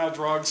small amount of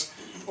drugs,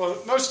 well,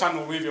 most of the time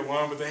they'll leave you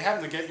alone, but they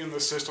happen to get you in the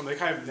system. They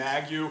kind of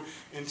nag you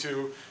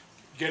into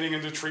getting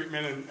into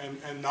treatment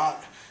and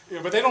not, you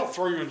know, but they don't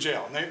throw you in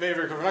jail. And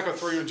we're not going to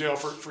throw you in jail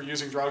for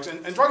using drugs.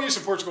 And drug use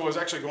in Portugal is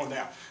actually going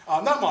down.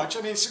 Not much.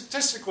 I mean,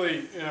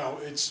 statistically, you know,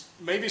 it's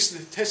maybe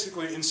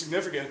statistically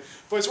insignificant,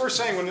 but it's worth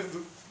saying when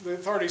the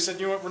authorities said,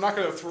 you know what, we're not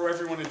going to throw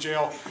everyone in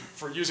jail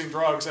for using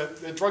drugs,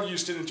 that drug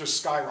use didn't just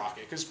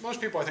skyrocket. Because most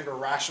people, I think, are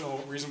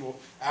rational, reasonable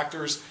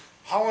actors.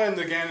 Holland,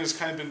 again, has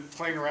kind of been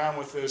playing around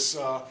with this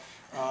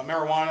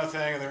marijuana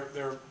thing, and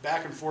they're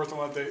back and forth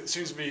on it. There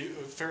seems to be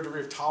a fair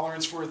degree of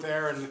tolerance for it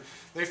there, and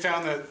they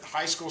found that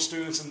high school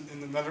students in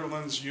the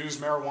Netherlands use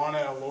marijuana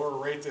at a lower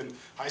rate than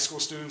high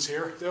school students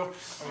here do. I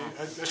mean,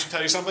 I should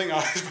tell you something.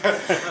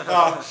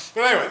 But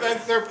anyway,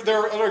 there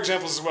are other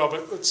examples as well,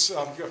 but let's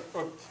go.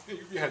 Oh,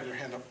 you had your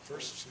hand up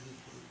first.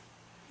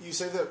 You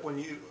say that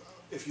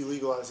if you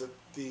legalize it,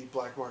 the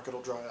black market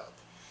will dry up.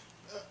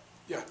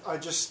 Yeah.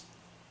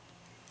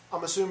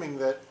 I'm assuming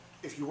that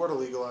if you were to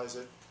legalize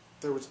it,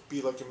 there would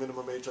be like a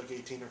minimum age, like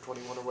 18 or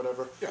 21 or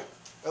whatever. Yeah.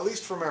 At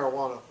least for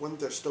marijuana,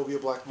 wouldn't there still be a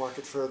black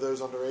market for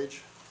those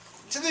underage?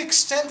 To the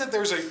extent that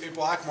there's a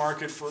black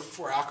market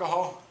for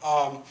alcohol,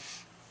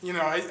 you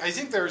know, I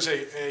think there's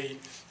a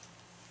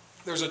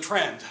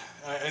trend,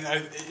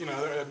 and you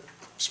know,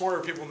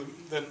 smarter people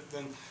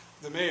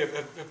than me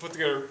have put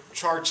together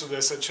charts of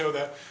this that show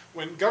that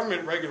when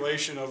government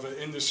regulation of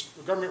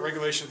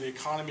the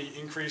economy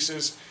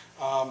increases,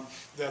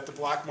 that the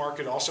black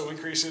market also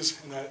increases,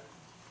 and that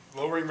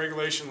lowering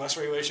regulation, less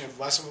regulation, have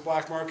less of a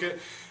black market.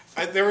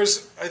 I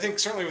think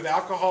certainly with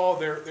alcohol,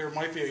 there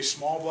might be a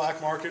small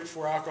black market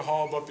for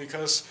alcohol, but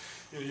because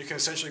you can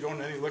essentially go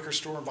into any liquor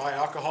store and buy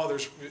alcohol,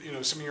 there's,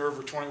 assuming you're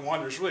over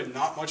 21, there's really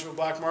not much of a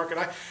black market.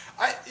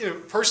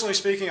 Personally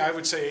speaking, I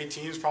would say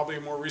 18 is probably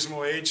a more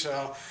reasonable age.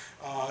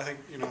 I think,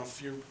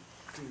 if you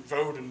can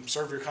vote and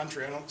serve your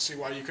country, I don't see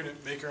why you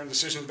couldn't make your own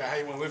decisions about how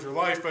you want to live your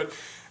life. But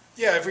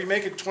Yeah, if we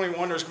make it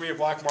 21, there's going to be a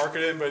black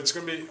market in, but it's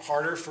going to be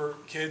harder for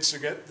kids to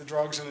get the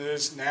drugs than it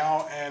is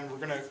now, and we're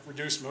going to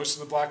reduce most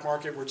of the black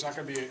market, where it's not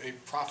going to be a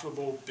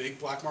profitable, big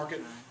black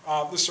market.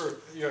 Sir,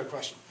 you have a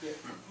question? Yeah,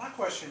 my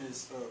question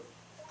is,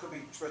 could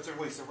be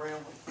several ways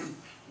around.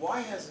 Why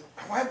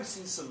have we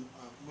seen some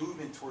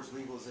movement towards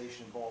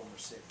legalization in Baltimore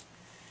City?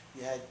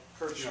 You had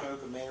Kurt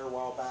Schmoke, a mayor, a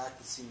while back,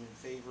 that seemed in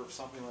favor of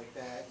something like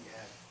that.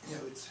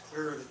 It's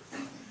clear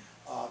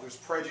that there's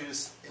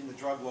prejudice in the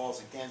drug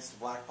laws against the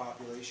black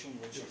population,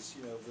 which is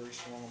very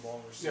strong in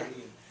Baltimore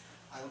City.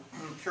 And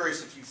I'm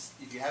curious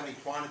if you have any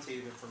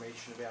quantitative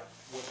information about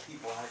what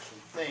people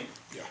actually think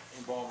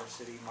in Baltimore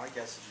City. My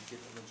guess is you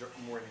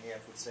get more than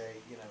half would say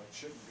it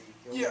shouldn't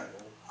be illegal.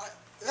 Yeah,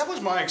 that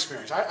was my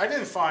experience. I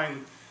didn't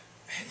find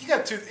you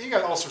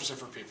got all sorts of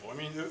different people. I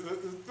mean,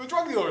 the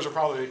drug dealers are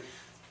probably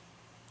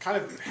kind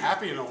of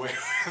happy in a way,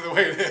 the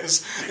way it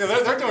is.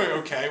 They're doing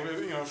okay.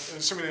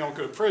 Assuming they don't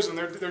go to prison,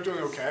 they're doing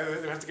okay.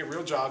 They have to get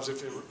real jobs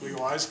if they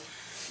legalize.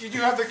 You do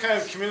have the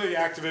kind of community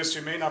activists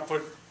who may not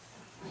put,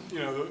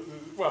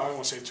 well, I don't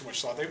want to say too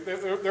much thought.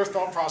 Their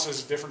thought process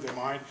is different than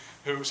mine,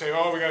 who say,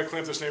 oh, we got to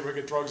clean up this neighborhood,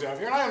 get drugs out of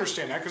here. And I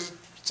understand that, because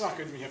it's not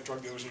good when you have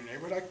drug dealers in your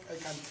neighborhood. I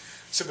kind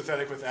of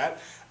sympathetic with that.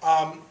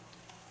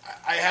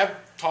 I have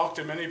talked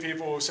to many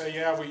people who say,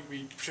 yeah,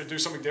 we should do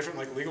something different,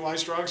 like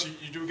legalize drugs.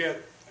 You do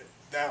get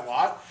that a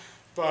lot,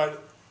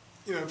 but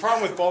the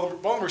problem with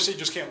Baltimore City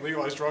just can't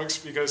legalize drugs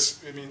because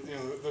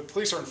the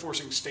police are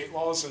enforcing state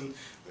laws, and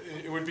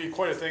it would be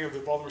quite a thing if the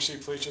Baltimore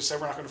City police just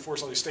said we're not going to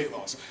enforce all these state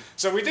laws.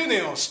 So we do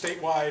need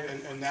statewide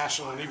and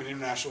national and even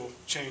international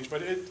change,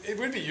 but it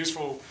would be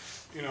useful.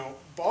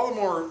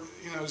 Baltimore,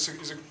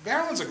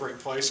 Maryland's a great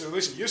place, or at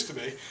least it used to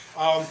be.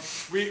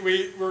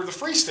 We're the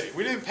free state.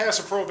 We didn't pass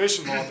a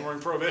prohibition law during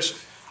Prohibition.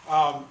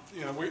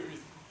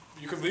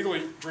 You could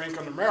legally drink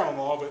under Maryland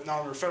law, but not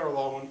under federal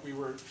law when we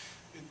were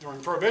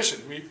during Prohibition.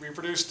 We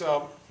produced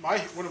one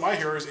of my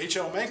heroes,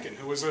 H.L. Mencken,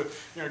 who was a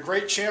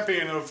great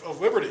champion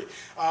of liberty.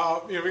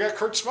 We got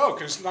Kurt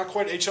Schmoke, who's not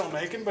quite H.L.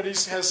 Mencken, but he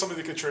has something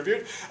to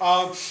contribute.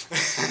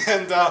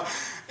 And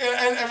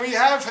we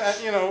have,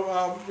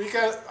 we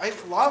got a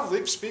lot of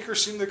LEAP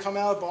speakers seem to come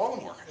out of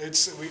Baltimore.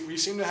 We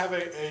seem to have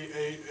a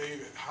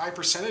high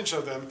percentage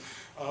of them,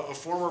 of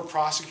former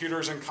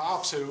prosecutors and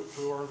cops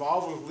who are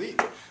involved with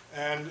LEAP.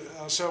 And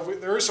so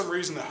there is some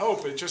reason to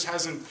hope. It just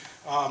hasn't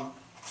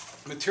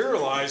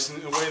materialized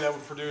in a way that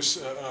would produce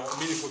a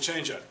meaningful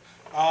change yet.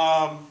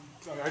 I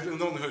don't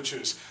know who to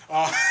choose.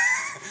 How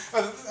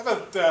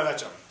about that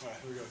gentleman? All right,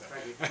 here we go with that.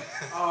 Thank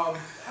you.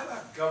 How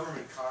about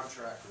government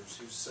contractors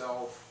who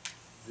sell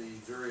the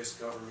various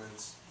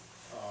governments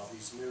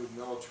these new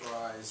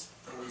militarized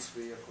police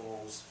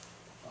vehicles,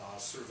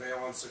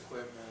 surveillance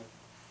equipment,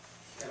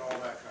 and all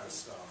that kind of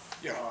stuff?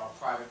 Yeah.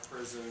 Private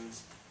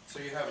prisons. So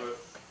you have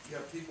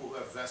people who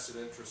have vested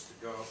interest to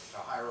go to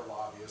hire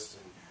lobbyists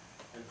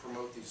and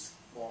promote these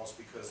laws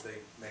because they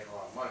make a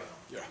lot of money.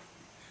 Yeah.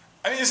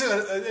 I mean,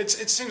 it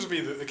seems to be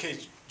the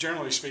case,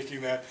 generally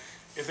speaking, that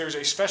if there's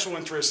a special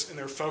interest and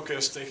they're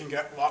focused, they can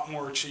get a lot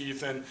more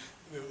achieved than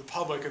the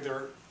public,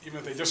 even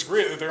if they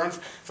disagree, that they're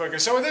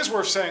unfocused. So it is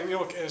worth saying,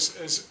 look,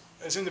 as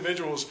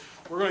individuals,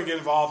 we're going to get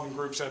involved in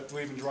groups that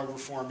believe in drug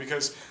reform,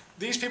 because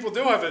these people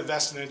do have a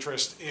vested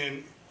interest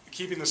in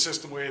keeping the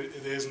system the way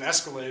it is and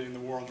escalating the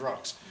war on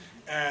drugs.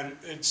 And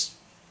it's,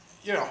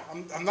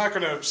 I'm not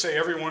going to say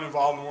everyone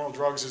involved in the war on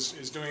drugs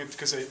is doing it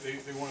because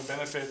they want to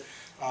benefit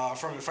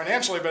from it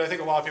financially, but I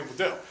think a lot of people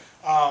do.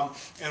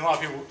 And a lot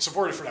of people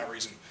support it for that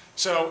reason.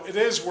 So it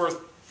is worth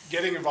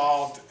getting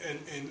involved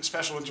in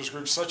special interest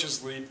groups such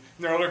as LEAP. And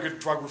there are other good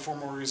drug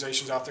reform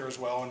organizations out there as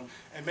well,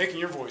 and making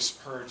your voice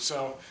heard.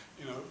 So,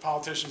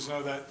 politicians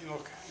know that,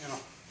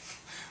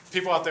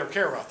 people out there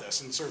care about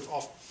this and sort of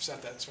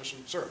offset that,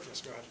 especially serve.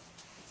 Yes, go ahead.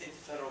 Do you think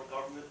the federal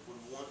government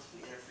would want the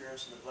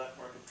interference in the black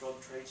market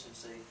drug trade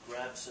since they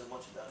grab so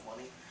much of that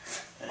money?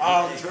 And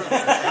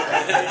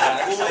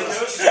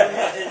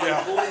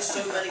employ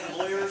so many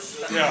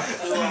lawyers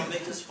who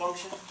make this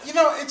function?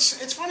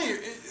 It's funny.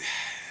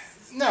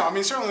 No, I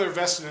mean, certainly there are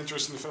vested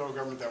interests in the federal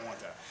government that want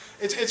that.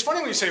 It's funny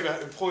when you say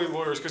about employee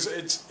lawyers, because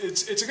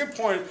it's a good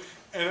point,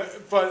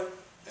 but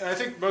I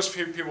think most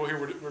people here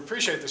would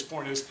appreciate this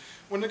point, is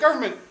when the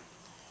government,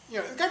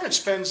 the government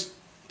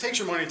takes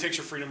your money, takes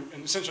your freedom,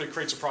 and essentially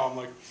creates a problem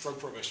like drug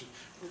prohibition.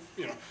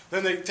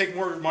 Then they take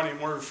more money and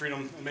more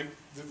freedom and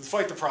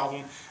fight the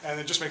problem, and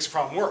it just makes the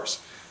problem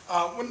worse.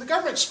 When the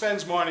government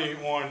spends money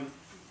on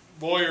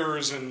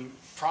lawyers and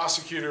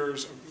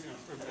prosecutors,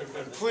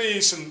 and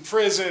police and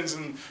prisons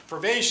and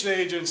probation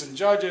agents and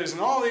judges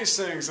and all these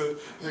things, the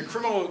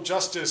criminal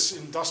justice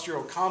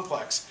industrial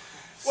complex,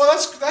 well,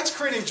 that's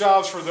creating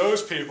jobs for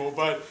those people,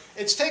 but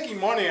it's taking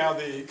money out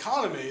of the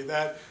economy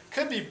that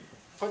could be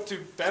put to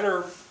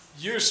better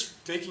use,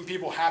 making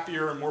people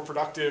happier and more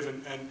productive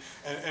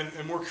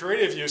and more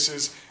creative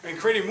uses, and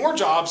creating more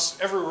jobs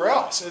everywhere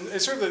else. And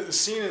it's sort of the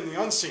seen and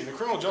the unseen. The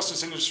criminal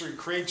justice industry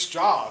creates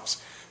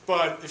jobs,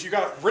 but if you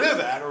got rid of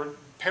that or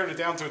pared it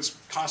down to its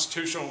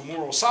constitutional and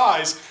moral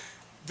size,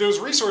 those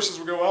resources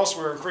would go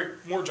elsewhere and create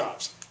more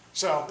jobs.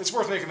 So it's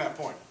worth making that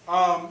point.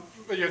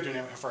 But you have to do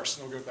name it first,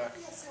 and we'll go back.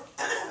 Yeah, so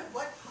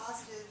what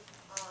positive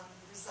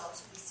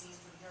results have you seen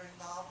from your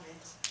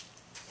involvement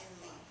in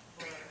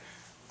the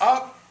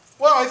work?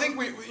 Well, I think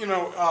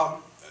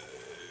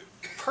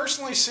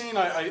personally seen,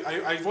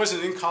 I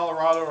wasn't in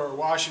Colorado or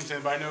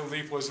Washington, but I know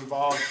LEAP was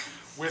involved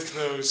with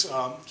those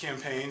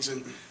campaigns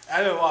and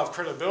added a lot of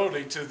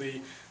credibility to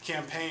the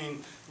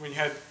campaign when you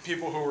had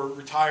people who were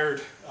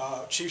retired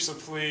chiefs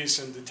of police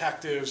and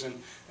detectives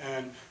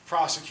and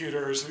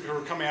prosecutors who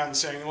were coming out and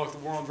saying, look, the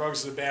war on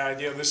drugs is a bad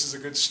idea, this is a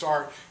good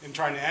start in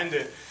trying to end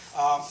it.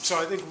 So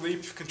I think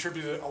LEAP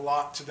contributed a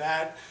lot to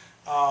that.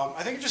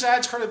 I think it just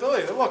adds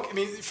credibility. Look, I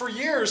mean, for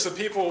years the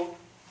people,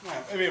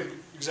 I mean, I'm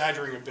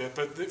exaggerating a bit,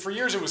 but for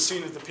years it was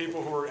seen that the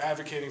people who were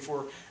advocating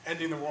for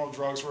ending the war on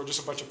drugs were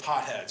just a bunch of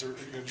potheads or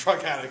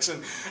drug addicts.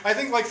 And I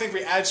think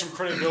we add some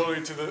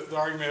credibility to the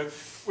argument,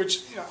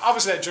 which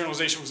obviously that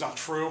generalization was not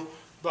true,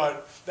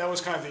 but that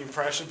was kind of the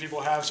impression people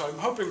have. So I'm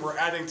hoping we're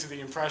adding to the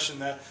impression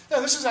that,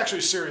 no, this is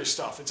actually serious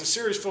stuff. It's a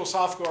serious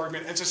philosophical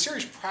argument. It's a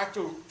serious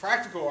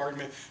practical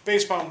argument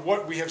based upon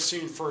what we have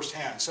seen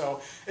firsthand.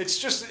 So it's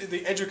just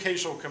the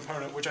educational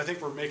component, which I think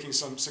we're making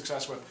some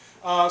success with.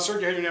 Sir,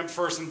 you had your name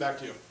first, and back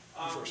to you.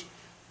 First.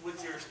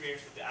 With your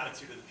experience with the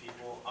attitude of the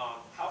people,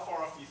 how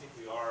far off do you think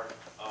we are,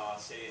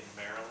 say, in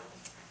Maryland,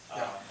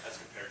 as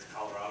compared to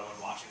Colorado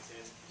and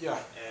Washington? Yeah.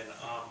 And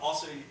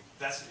also,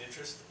 vested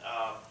interest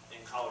in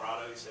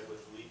Colorado, you said,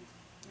 with LEAP,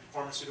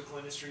 pharmaceutical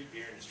industry,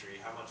 beer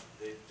industry, how much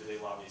do they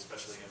lobby,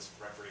 especially against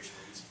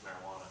recreational use of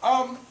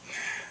marijuana?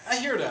 I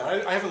hear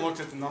that. I haven't looked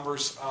at the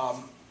numbers.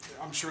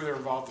 I'm sure they're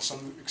involved to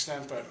some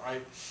extent, but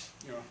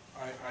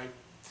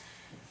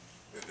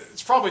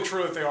it's probably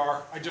true that they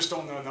are. I just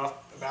don't know enough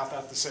about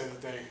that to say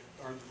that they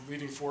are the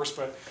leading force,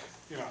 but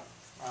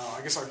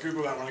I guess I'll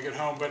Google that when I get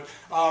home. But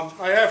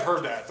I have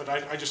heard that, but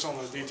I just don't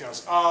know the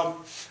details.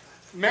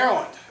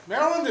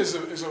 Maryland is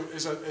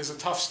a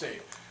tough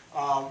state.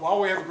 While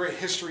we have a great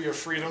history of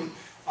freedom,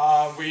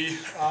 not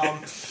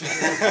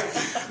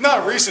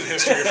a recent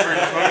history of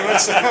freedom.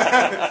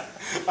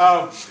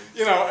 I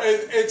mean,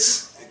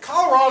 it's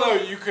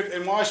Colorado. You could,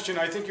 in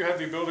Washington, I think you have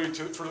the ability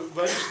for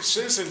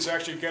citizens to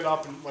actually get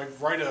up and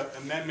write an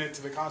amendment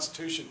to the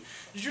Constitution.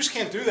 You just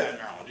can't do that in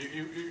Maryland.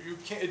 You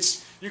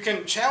can't. You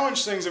can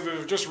challenge things if it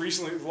was just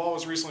recently, the law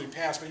was recently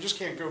passed, but you just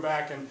can't go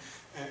back and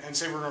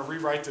say we're going to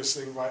rewrite this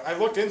thing. I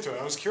looked into it.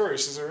 I was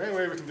curious. Is there any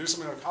way we can do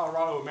something like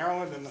Colorado or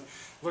Maryland? And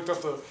looked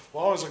up the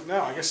law. I was like,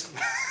 no, I guess.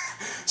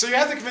 So you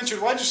have to convince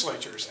your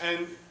legislatures,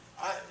 and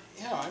I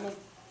don't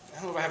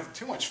know if I have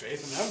too much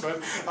faith in them,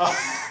 but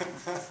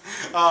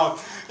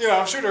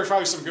I'm sure there are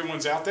probably some good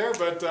ones out there.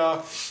 But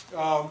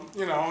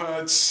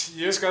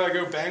you just got to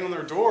go bang on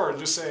their door and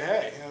just say,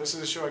 hey, this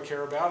is a show I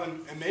care about,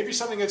 and maybe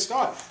something gets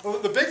done. Well,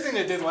 the big thing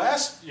they did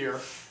last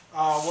year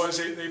was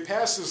they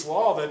passed this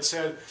law that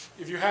said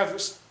if you have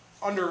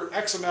under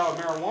X amount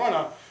of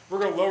marijuana, we're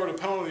going to lower the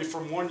penalty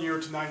from 1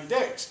 year to 90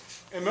 days.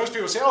 And most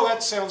people say, oh,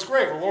 that sounds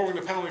great. We're lowering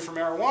the penalty for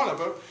marijuana.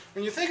 But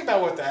when you think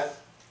about what that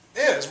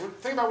is,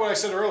 think about what I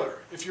said earlier.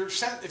 If your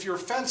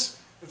offense,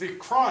 if the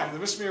crime, the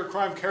misdemeanor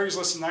crime carries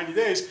less than 90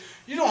 days,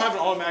 you don't have an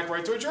automatic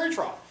right to a jury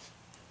trial.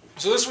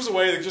 So this was a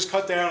way to just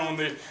cut down on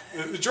the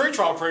jury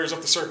trial prayers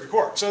up the circuit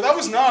court. So that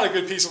was not a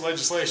good piece of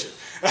legislation.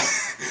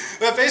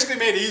 That basically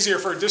made it easier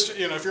for a district,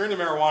 if you're into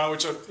marijuana,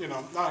 which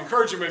not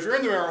encouraging, but if you're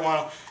into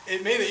marijuana,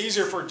 it made it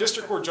easier for a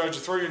district court judge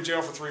to throw you in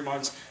jail for 3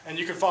 months, and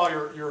you can file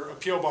your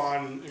appeal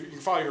bond, and you can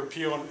file your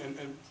appeal,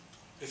 and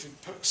if you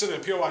sit in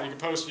an appeal bond, you can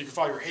post, you can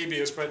file your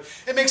habeas, but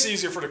it makes it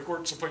easier for the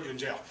court to put you in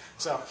jail.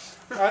 So,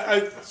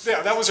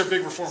 that was our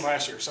big reform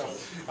last year. So,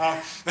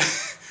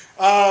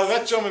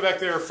 that gentleman back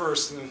there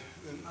first. In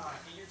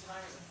your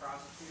time as a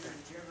prosecutor,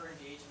 did you ever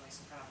engage in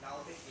some kind of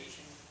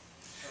nullification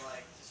to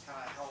just kind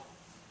of help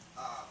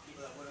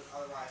people that would have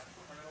otherwise been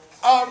criminals?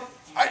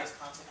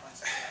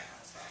 Consequences, that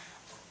kind of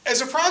stuff?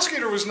 As a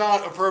prosecutor, it was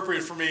not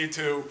appropriate for me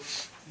to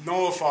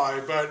nullify,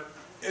 but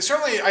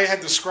certainly I had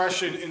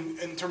discretion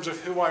in terms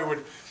of who I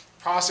would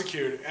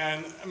prosecute.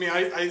 And I mean,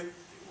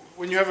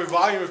 when you have a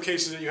volume of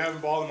cases that you have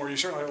in Baltimore, you're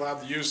certainly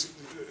allowed to use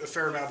a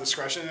fair amount of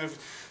discretion. And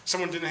if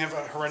someone didn't have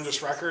a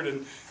horrendous record,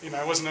 and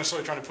I wasn't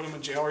necessarily trying to put them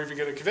in jail or even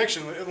get a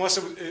conviction, unless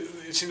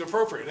it seemed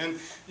appropriate. And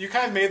you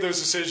kind of made those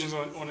decisions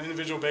on an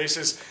individual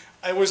basis.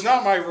 It was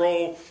not my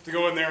role to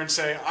go in there and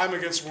say, I'm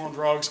against war on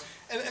drugs.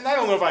 And I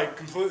don't know if I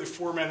completely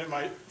formed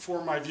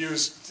my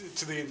views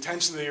to the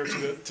intensity or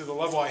to the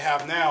level I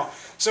have now.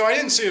 So I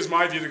didn't see it as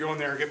my view to go in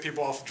there and get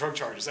people off the drug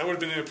charges. That would have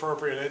been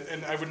inappropriate,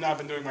 and I would not have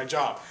been doing my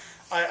job.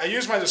 I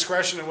used my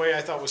discretion in a way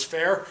I thought was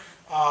fair.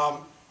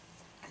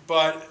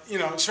 But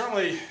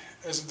certainly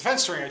as a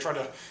defense attorney, I try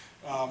to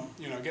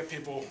get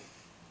people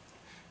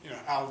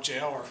out of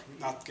jail or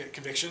not get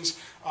convictions.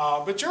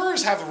 But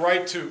jurors have the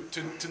right to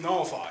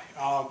nullify.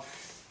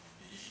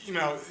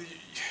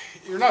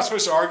 You're not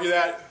supposed to argue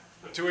that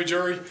to a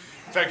jury.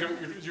 In fact,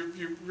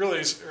 you really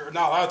are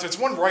not allowed to. It's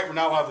one right we're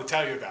not allowed to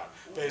tell you about,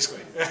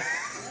 basically.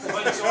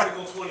 But it's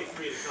Article 23 of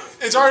the Constitution.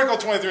 It's Article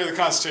 23 of the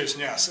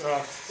Constitution, yes.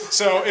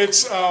 So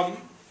it's,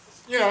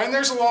 You know, and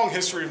there's a long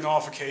history of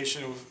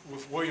nullification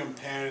with William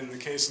Penn in the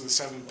case of the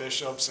 7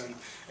 bishops and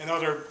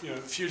other, you know,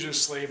 the Fugitive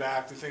Slave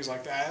Act and things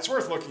like that. It's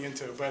worth looking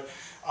into. But,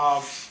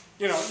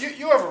 you know,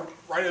 you have a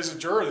right as a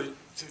juror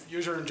to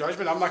use your own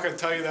judgment. I'm not going to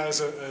tell you that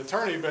as an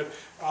attorney, but,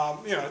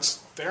 you know,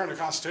 it's there in the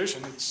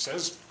Constitution. It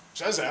says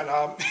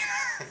that.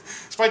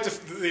 Despite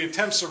the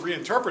attempts to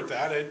reinterpret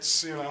that,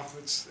 it's, you know,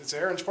 it's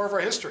there and it's part of our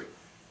history.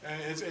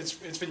 And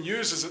it's been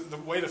used as the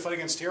way to fight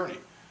against tyranny.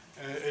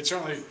 And it's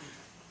certainly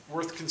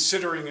worth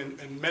considering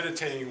and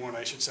meditating on,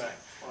 I should say.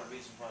 One of the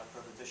reasons why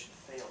Prohibition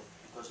failed,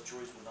 because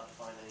juries would not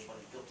find anybody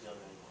guilty of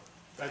it anymore.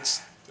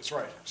 That's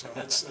right. So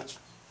it's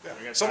We yeah,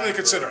 got something to time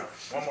for consider.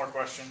 One more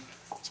question.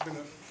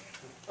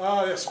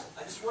 Yes, sir.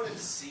 I just wanted to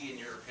see, in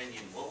your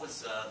opinion, what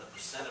was the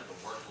percent of the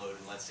workload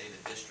in, let's say,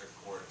 the district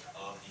court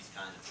of these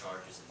kinds of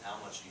charges, and how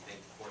much do you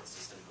think the court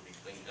system could be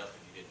cleaned up if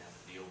you didn't have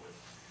to deal with?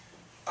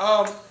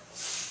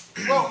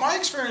 Well, my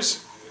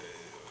experience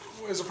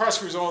as a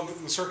prosecutor was all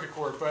in the circuit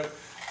court, but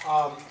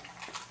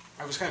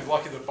I was kind of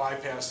lucky to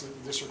bypass the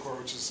district court,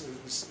 which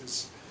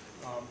is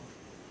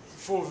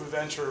full of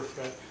adventure.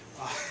 But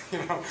you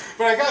know,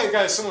 but I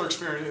got a similar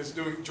experience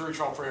doing jury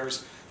trial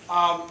prayers.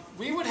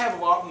 We would have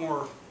a lot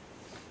more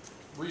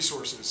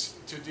resources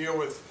to deal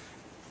with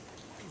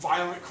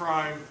violent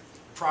crime,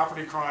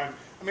 property crime.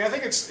 I mean, I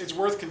think it's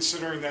worth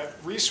considering that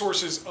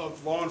resources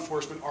of law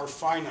enforcement are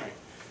finite.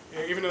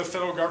 Even though the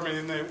federal government,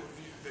 and they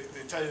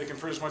tell you they can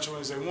print as much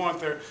money as they want,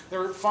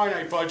 they're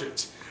finite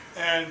budgets.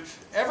 And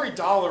every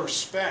dollar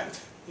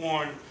spent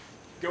on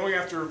going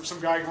after some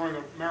guy growing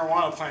a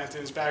marijuana plant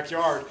in his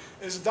backyard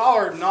is a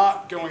dollar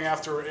not going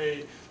after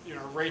a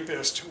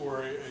rapist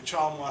or a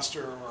child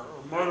molester or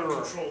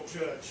murderer. Control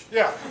judge.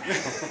 Yeah.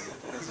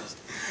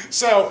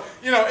 So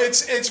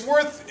it's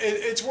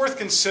worth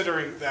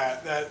considering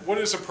that what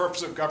is the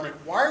purpose of government?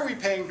 Why are we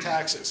paying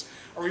taxes?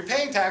 Are we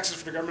paying taxes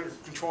for the government to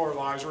control our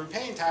lives? Are we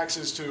paying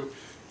taxes to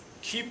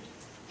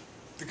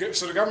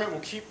so the government will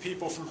keep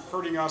people from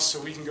hurting us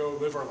so we can go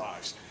live our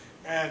lives?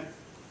 And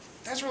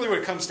that's really what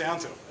it comes down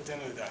to at the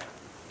end of the day.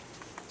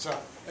 So,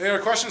 any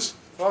other questions?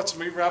 Thoughts?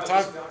 Maybe we're out of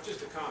time?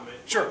 Just a comment.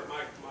 Sure.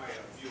 My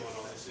view on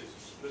all this is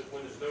that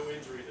when there's no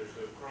injury, there's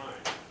no crime.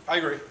 I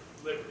agree.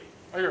 Liberty.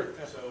 I agree.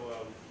 Yeah.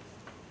 So,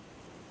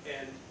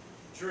 and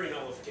jury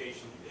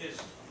nullification is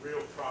a real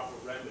proper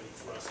remedy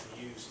for us to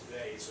use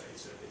today. It's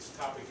a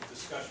topic of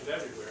discussion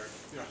everywhere.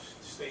 Yeah.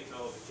 State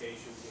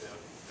nullification,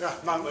 Yeah,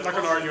 not going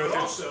to argue with but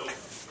you. also,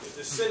 if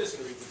the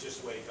citizenry would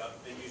just wake up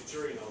and use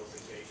jury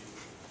nullification,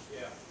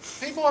 yeah.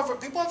 People have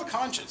a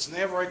conscience and they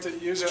have a right to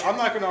use it. I'm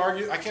not going to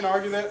argue. I can't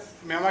argue that.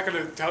 I mean, I'm not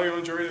going to tell you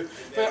on jury to.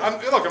 But I'm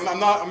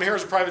here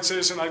as a private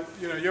citizen.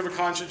 You have a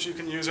conscience. You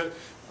can use it.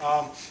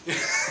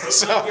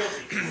 So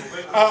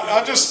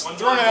I'm just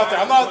throwing it out there.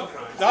 I'm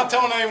not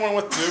telling anyone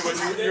what to do, but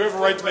you have a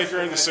right to make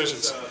your own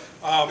decisions.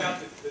 About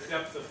the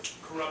depth of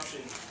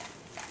corruption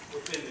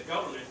within the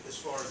government, as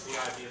far as the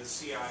idea the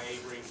CIA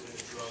brings in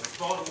the drugs,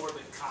 Baltimore, the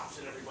cops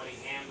and everybody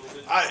handles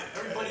it.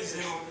 Everybody's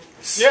in on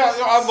it. Yeah,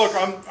 look,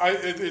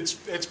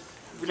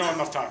 we don't have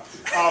enough time.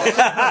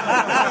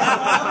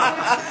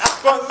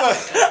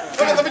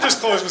 But let me just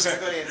close with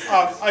saying,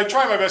 I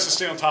try my best to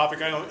stay on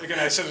topic.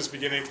 I said at the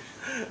beginning,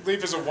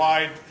 LEAP is a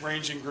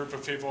wide-ranging group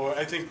of people.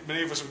 I think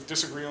many of us would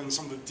disagree on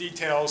some of the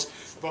details,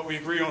 but we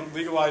agree on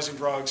legalizing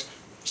drugs,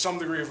 some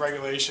degree of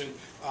regulation.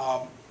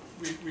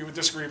 We would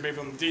disagree maybe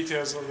on the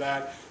details of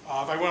that.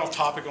 If I went off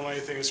topic on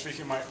anything, it's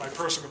speaking in my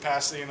personal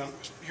capacity, and I'm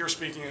here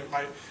speaking in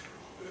my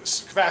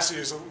capacity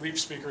as a LEAP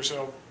speaker,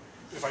 so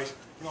if I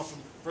went off the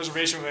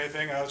reservation with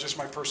anything, it's just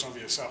my personal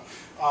view. So,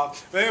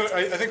 but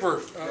anyway, I think we're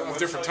of a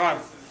different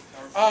time.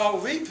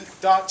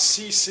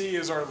 Leap.cc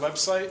is our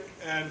website,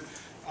 and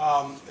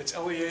it's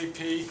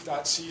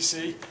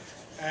leap.cc,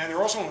 and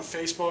they're also on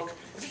Facebook.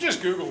 If you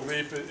just Google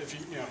LEAP,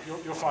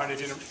 you'll find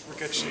it if you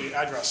get the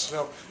address.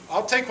 So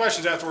I'll take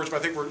questions afterwards, but I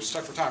think we're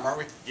stuck for time, aren't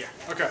we? Yeah.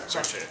 Okay.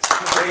 Sorry. Appreciate it.